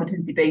a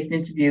competency-based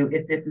interview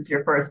if this is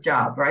your first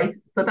job, right?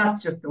 So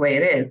that's just the way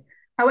it is.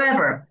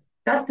 However,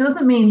 that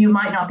doesn't mean you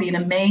might not be an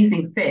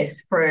amazing fit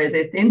for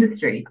this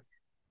industry.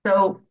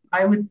 So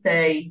I would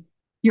say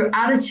your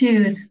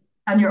attitude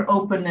and your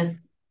openness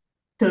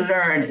to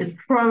learn is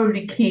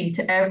probably key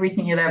to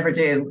everything you'll ever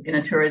do in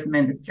a tourism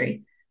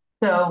industry.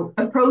 So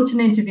approach an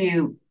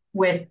interview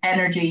with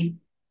energy,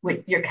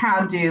 with your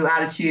can-do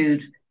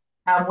attitude,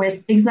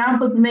 with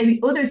examples of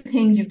maybe other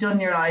things you've done in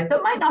your life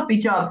that might not be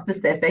job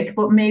specific,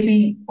 but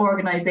maybe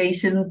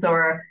organizations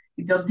or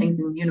you've done things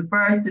in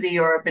university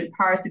or been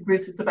part of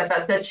groups and stuff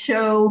like that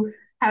show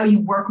how you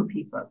work with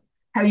people,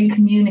 how you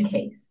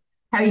communicate,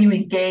 how you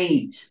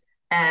engage,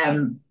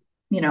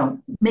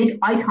 make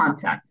eye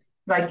contact,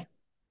 like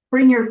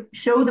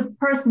show the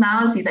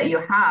personality that you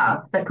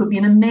have that could be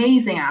an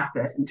amazing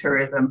asset in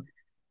tourism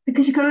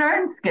because you can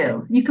learn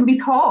skills. You can be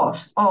taught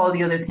all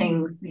the other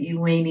things that you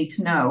may need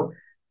to know.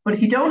 But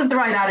if you don't have the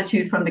right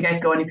attitude from the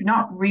get-go and if you're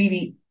not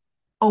really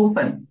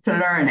open to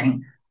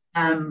learning,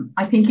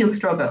 I think you'll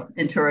struggle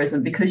in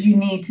tourism because you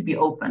need to be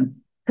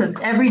open because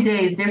every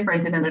day is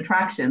different in an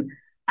attraction.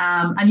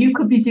 And you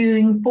could be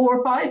doing 4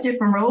 or 5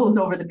 different roles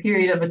over the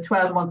period of a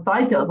 12-month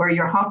cycle where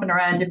you're hopping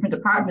around different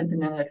departments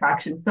in an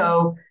attraction.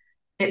 So,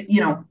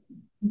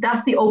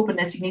 that's the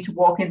openness you need to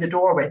walk in the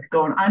door with,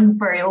 going, I'm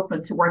very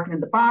open to working in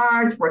the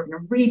bar, to working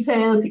in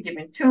retail, to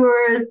giving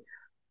tours,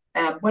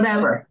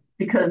 whatever,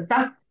 because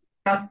that's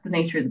the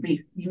nature of the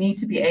beast. You need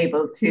to be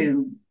able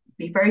to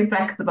be very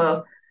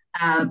flexible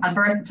and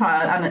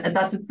versatile, and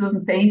that just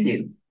doesn't faze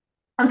you.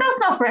 And that's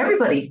not for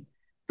everybody.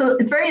 So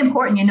it's very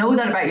important you know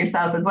that about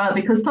yourself as well,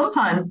 because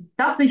sometimes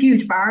that's a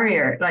huge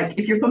barrier. Like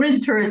if you're coming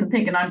into tourism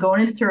thinking I'm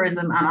going into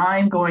tourism and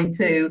I'm going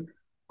to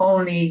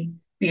only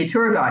be a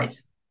tour guide,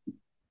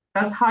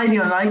 that's highly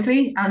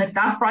unlikely. And if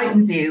that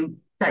frightens you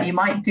that you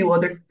might do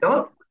other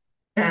stuff,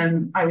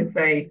 then I would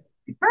say,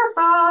 be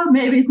careful,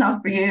 maybe it's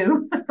not for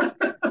you.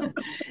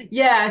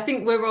 Yeah, I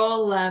think we're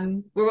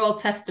all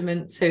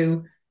testament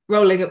to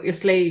rolling up your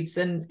sleeves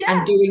and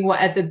doing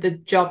whatever the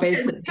job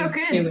is that needs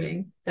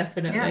doing.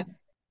 Definitely. Yeah.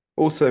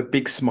 Also,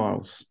 big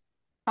smiles.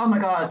 Oh my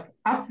God,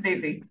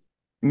 absolutely.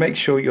 Make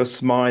sure you're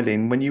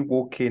smiling when you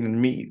walk in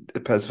and meet the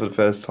person for the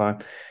first time.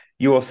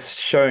 You are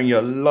showing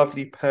your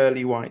lovely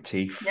pearly white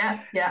teeth.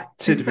 Yeah.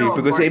 To the people,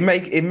 because it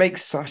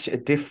makes such a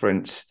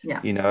difference. Yeah.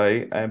 You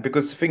know,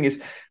 because the thing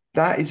is,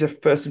 that is a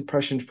first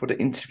impression for the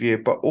interviewer,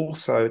 but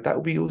also that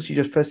will be also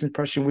your first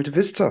impression with the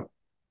visitor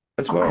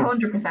as well.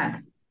 100%.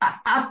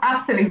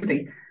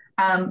 Absolutely.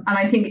 And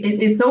I think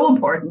it is so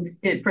important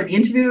for the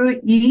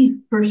interviewee,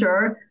 for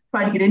sure,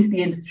 trying to get into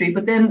the industry.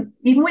 But then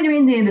even when you're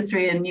in the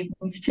industry and you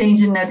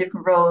change in now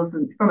different roles,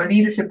 and from a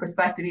leadership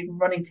perspective, even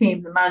running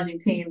teams and managing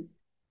teams,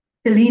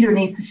 the leader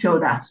needs to show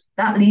that.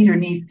 That leader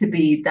needs to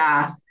be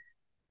that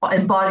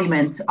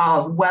embodiment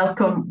of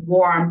welcome,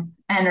 warm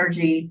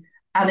energy,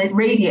 and it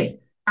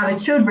radiates. And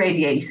it should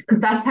radiate, because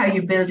that's how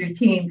you build your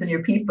teams and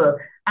your people.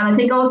 And I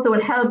think also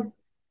it helps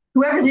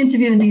whoever's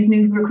interviewing these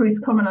new recruits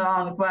coming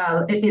along as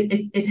well.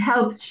 It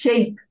helps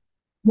shape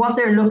what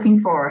they're looking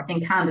for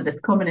in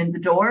candidates coming in the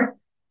door,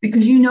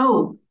 because you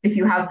know if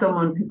you have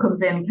someone who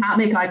comes in and can't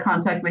make eye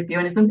contact with you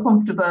and is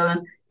uncomfortable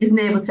and isn't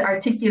able to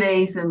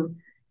articulate and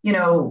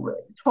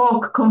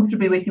talk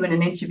comfortably with you in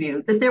an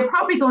interview, that they're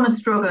probably going to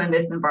struggle in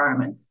this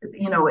environment.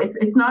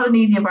 It's not an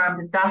easy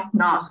environment. That's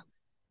not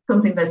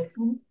something that's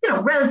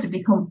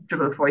relatively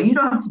comfortable for you. You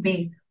don't have to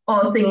be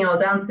all singing, all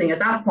dancing at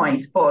that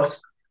point, but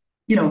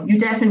you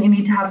definitely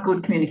need to have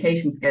good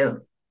communication skills.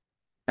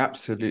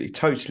 Absolutely,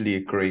 totally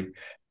agree.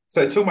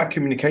 So talking about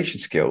communication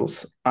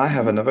skills, I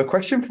have another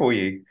question for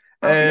you.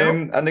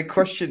 And the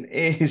question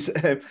is,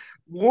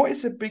 what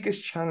is the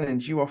biggest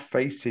challenge you are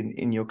facing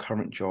in your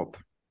current job?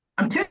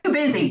 I'm too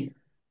busy.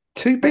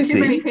 Too busy? Too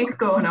many things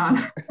going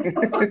on.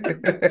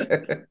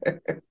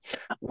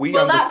 We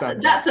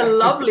understand that's a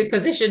lovely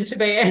position to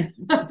be in,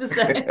 I have to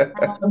say.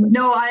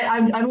 No,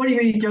 I'm only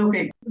really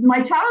joking.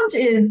 My challenge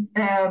is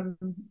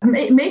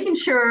making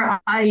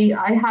sure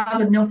I have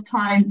enough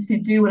time to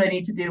do what I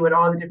need to do with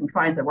all the different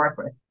clients I work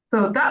with.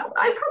 So that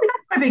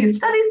is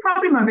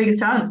probably my biggest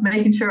challenge,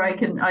 making sure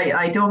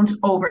I don't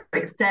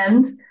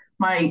overextend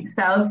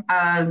myself,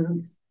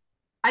 and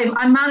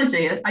I'm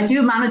managing it. I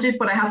do manage it,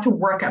 but I have to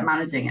work at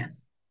managing it.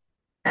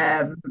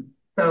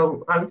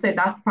 So I would say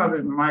that's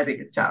probably my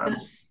biggest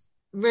challenge.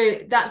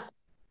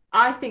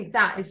 I think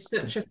that is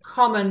such a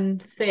common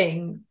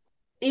thing.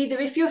 Either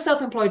if you're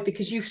self-employed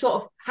because you sort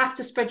of have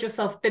to spread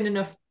yourself thin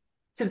enough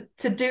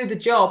to do the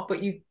job, but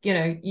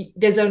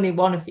there's only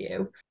one of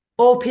you,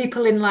 or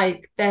people in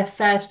like their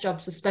first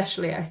jobs,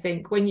 especially. I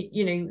think when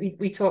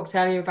we talked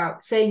earlier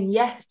about saying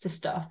yes to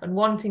stuff and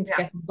wanting to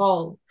get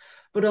involved,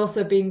 but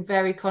also being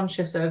very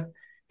conscious of,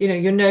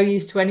 you're no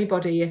use to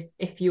anybody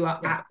if you are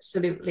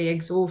absolutely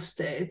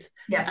exhausted.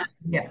 Yeah.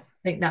 I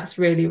think that's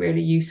really,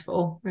 really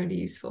useful. Really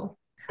useful.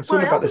 It's all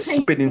about the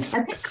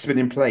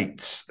spinning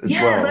plates as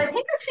well. Yeah, but I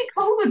think actually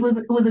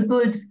COVID was a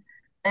good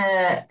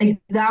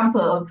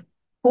example of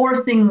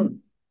forcing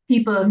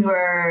people who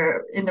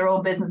are in their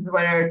own businesses,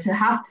 whether to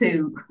have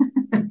to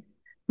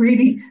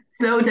really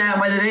slow down,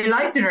 whether they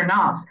liked it or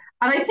not.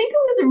 And I think it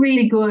was a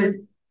really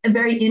good, a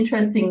very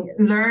interesting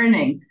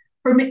learning.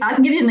 For me, I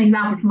can give you an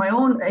example from my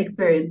own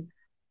experience.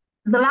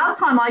 The last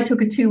time I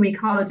took a 2-week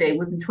holiday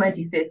was in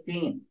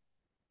 2015.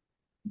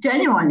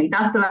 Genuinely,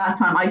 that's the last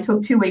time I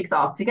took 2 weeks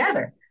off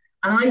together.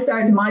 And I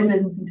started my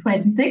business in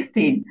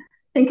 2016,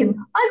 thinking,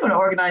 I'm going to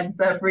organize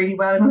myself really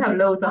well. I'm going to have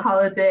loads of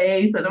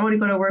holidays, and I'm only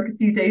going to work a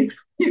few days.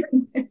 So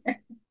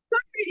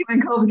really,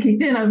 when COVID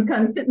kicked in, I was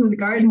kind of sitting in the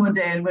garden one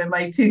day and with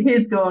my 2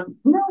 kids going,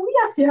 no, we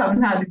actually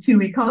haven't had a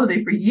 2-week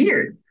holiday for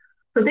years.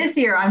 So this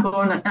year I'm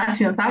going,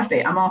 actually on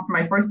Saturday, I'm off for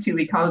my first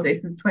 2-week holiday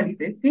since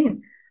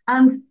 2015.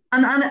 And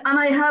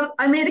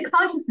I made a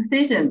conscious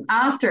decision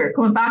after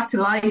coming back to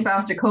life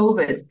after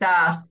COVID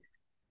that,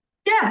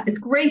 it's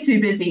great to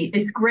be busy.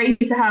 It's great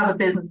to have a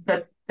business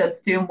that's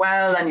doing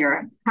well and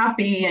you're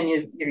happy and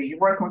you're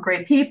working with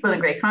great people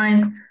and great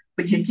clients,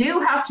 but you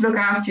do have to look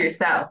after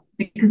yourself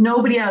because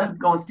nobody else is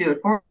going to do it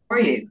for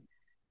you.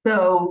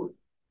 So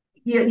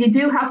you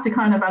do have to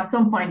kind of at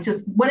some point,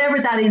 just whatever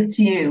that is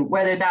to you,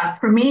 whether that's,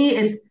 for me,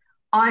 it's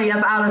I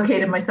have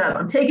allocated myself.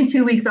 I'm taking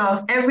 2 weeks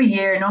off every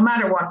year, no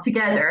matter what,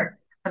 together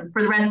and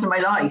for the rest of my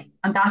life.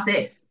 And that's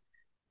it.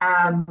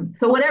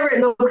 So whatever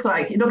it looks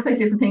like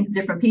different things to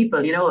different people.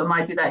 It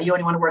might be that you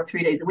only want to work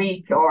 3 days a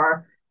week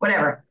or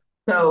whatever.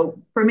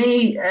 So for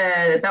me,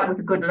 that was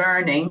a good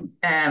learning.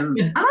 And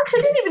actually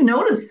I didn't even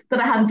notice that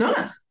I hadn't done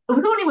it. It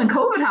was only when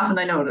COVID happened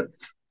I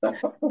noticed.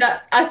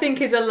 That I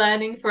think is a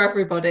learning for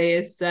everybody,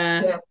 is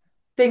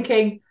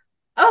thinking,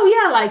 oh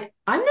yeah, like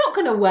I'm not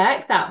going to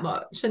work that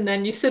much. And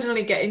then you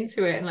suddenly get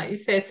into it. And like you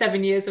say,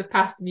 7 years have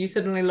passed and you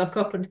suddenly look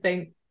up and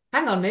think,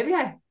 hang on, maybe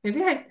I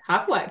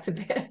have worked a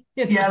bit.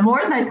 You know? Yeah,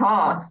 more than I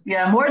thought.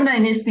 Yeah, more than I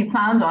initially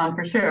planned on,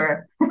 for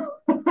sure.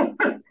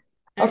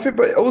 I think,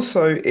 but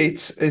also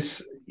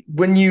it's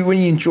when you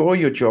enjoy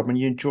your job and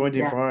you enjoy the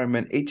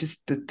environment,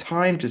 the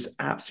time just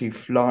absolutely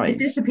flies. It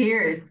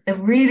disappears. It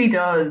really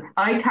does.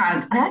 I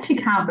actually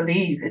can't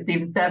believe it's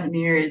even 7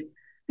 years,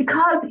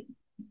 because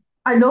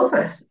I love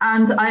it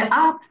and I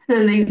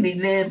absolutely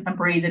live and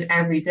breathe it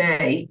every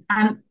day.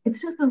 And it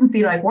just doesn't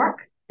feel like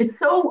work. It's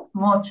so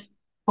much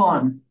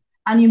fun.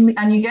 And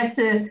you get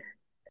to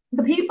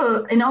the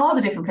people in all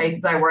the different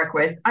places I work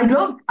with. I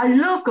love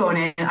going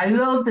in. I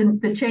love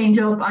the change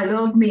up. I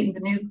love meeting the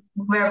new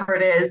whoever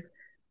it is.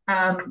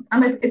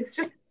 And it's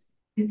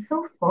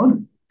so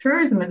fun.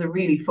 Tourism is a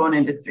really fun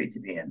industry to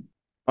be in.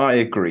 I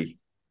agree.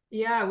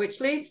 Yeah,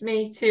 which leads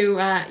me to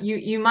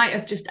you might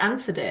have just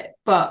answered it,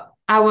 but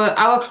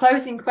our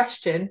closing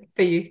question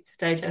for you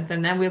today,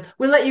 Jonathan, then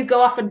we'll let you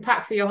go off and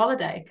pack for your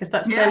holiday, because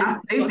that's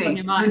absolutely what's on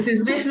your mind. There's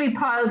literally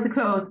piles of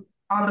clothes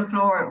on the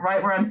floor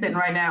right where I'm sitting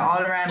right now,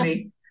 all around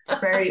me.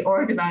 Very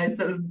organized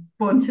little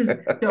bunches of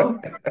stuff.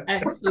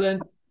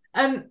 Excellent.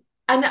 And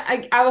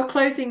our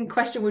closing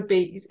question would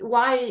be,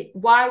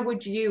 why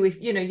would you,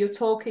 if you're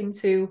talking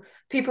to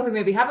people who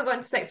maybe haven't got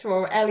into sector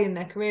or early in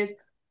their careers,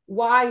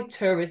 why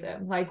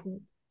tourism? Like,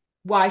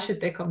 why should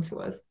they come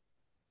to us?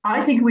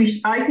 I think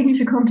you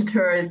should come to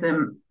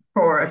tourism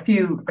for a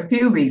few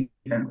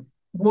reasons.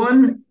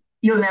 One,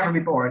 you'll never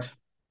be bored.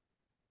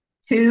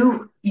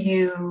 Two,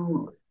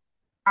 you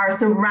are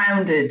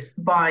surrounded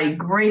by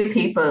great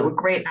people with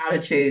great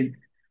attitudes,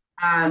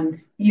 and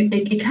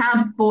it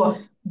can't but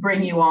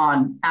bring you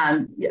on,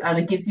 and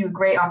it gives you a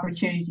great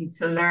opportunity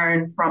to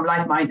learn from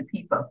like-minded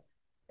people.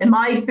 In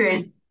my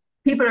experience,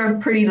 people are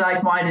pretty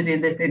like-minded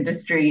in this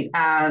industry,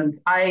 and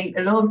I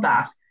love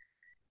that.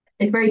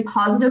 It's very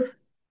positive.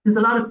 There's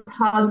a lot of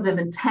positive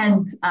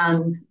intent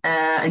and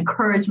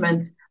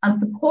encouragement and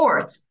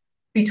support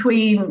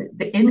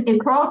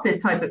across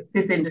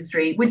this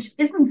industry, which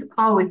isn't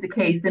always the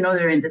case in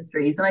other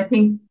industries. And I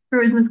think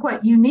tourism is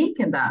quite unique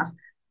in that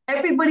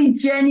everybody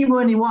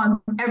genuinely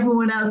wants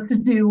everyone else to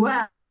do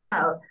well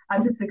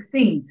and to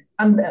succeed.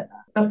 And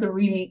that's a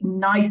really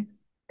nice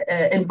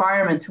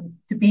environment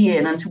to be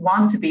in and to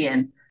want to be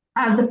in.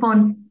 And the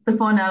fun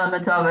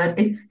element of it,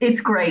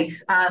 it's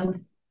great. And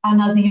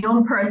as a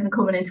young person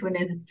coming into an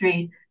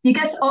industry, you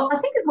get to, I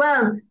think as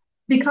well,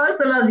 because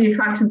a lot of the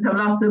attractions have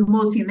lots of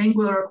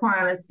multilingual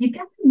requirements, you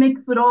get to mix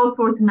with all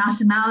sorts of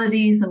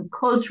nationalities and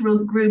cultural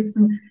groups.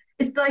 And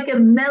it's like a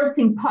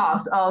melting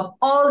pot of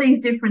all these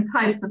different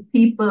types of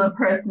people and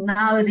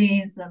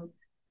personalities. And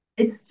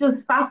it's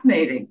just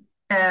fascinating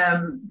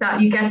that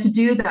you get to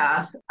do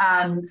that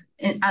and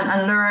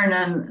learn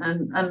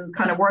and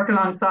kind of work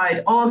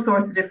alongside all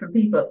sorts of different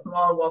people from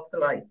all walks of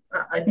life.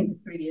 I think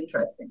it's really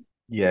interesting.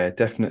 Yeah,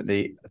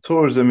 definitely.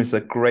 Tourism is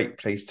a great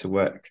place to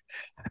work.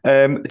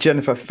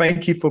 Jennifer,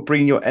 thank you for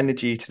bringing your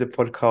energy to the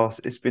podcast.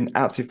 It's been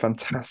absolutely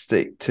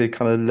fantastic to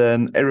kind of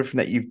learn everything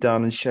that you've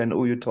done and sharing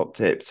all your top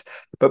tips.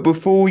 But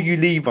before you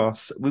leave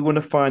us, we want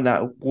to find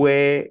out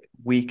where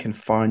we can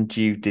find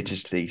you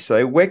digitally.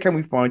 So where can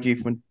we find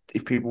you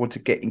if people want to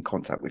get in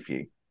contact with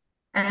you?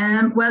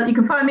 Well, you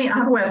can find me. I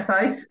have a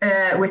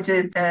website, which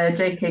is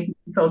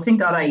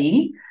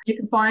jkconsulting.ie. You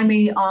can find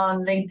me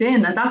on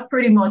LinkedIn, and that's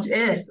pretty much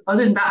it.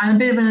 Other than that, I'm a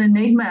bit of an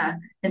enigma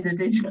in the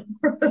digital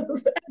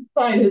world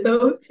outside of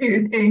those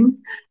two things.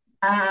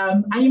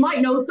 And you might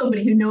know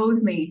somebody who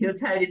knows me who'll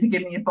tell you to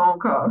give me a phone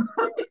call.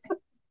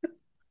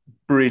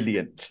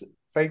 Brilliant.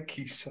 Thank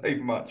you so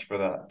much for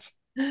that.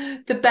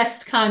 The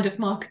best kind of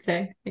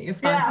marketing that you'll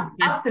find.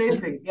 Yeah,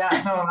 absolutely.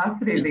 Yeah, no,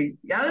 absolutely.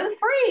 Yeah, it's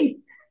free.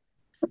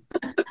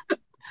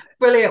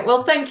 Brilliant.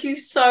 Well, thank you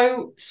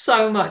so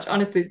much.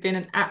 Honestly, it's been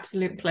an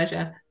absolute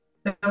pleasure.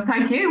 No,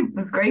 thank you. It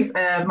was great.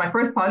 My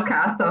first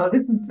podcast, so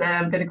this has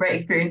been a great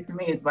experience for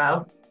me as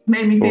well.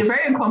 Made me feel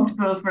very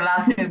uncomfortable for the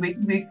last few weeks.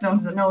 I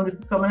know this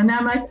is coming, and now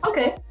I'm like,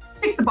 okay,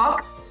 tick the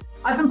box.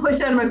 I've been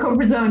pushed out of my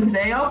comfort zone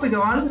today. Off we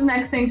go on to the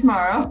next thing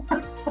tomorrow.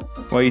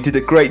 Well, you did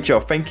a great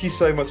job. Thank you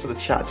so much for the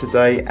chat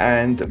today,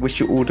 and wish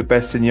you all the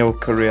best in your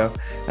career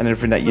and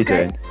everything that you're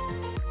doing.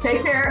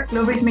 Take care.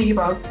 Lovely to meet you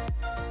both.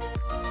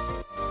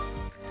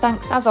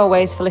 Thanks as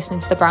always for listening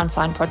to the Brown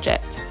Sign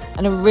Project,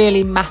 and a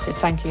really massive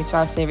thank you to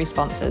our series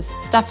sponsors,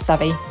 Staff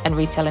Savvy and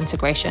Retail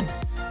Integration.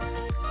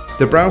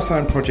 The Brown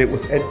Sign Project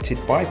was edited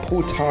by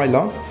Paul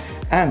Tyler,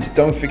 and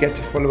don't forget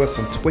to follow us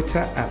on Twitter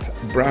at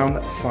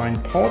Brown Sign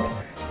Pod,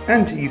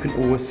 and you can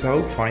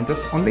also find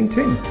us on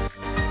LinkedIn.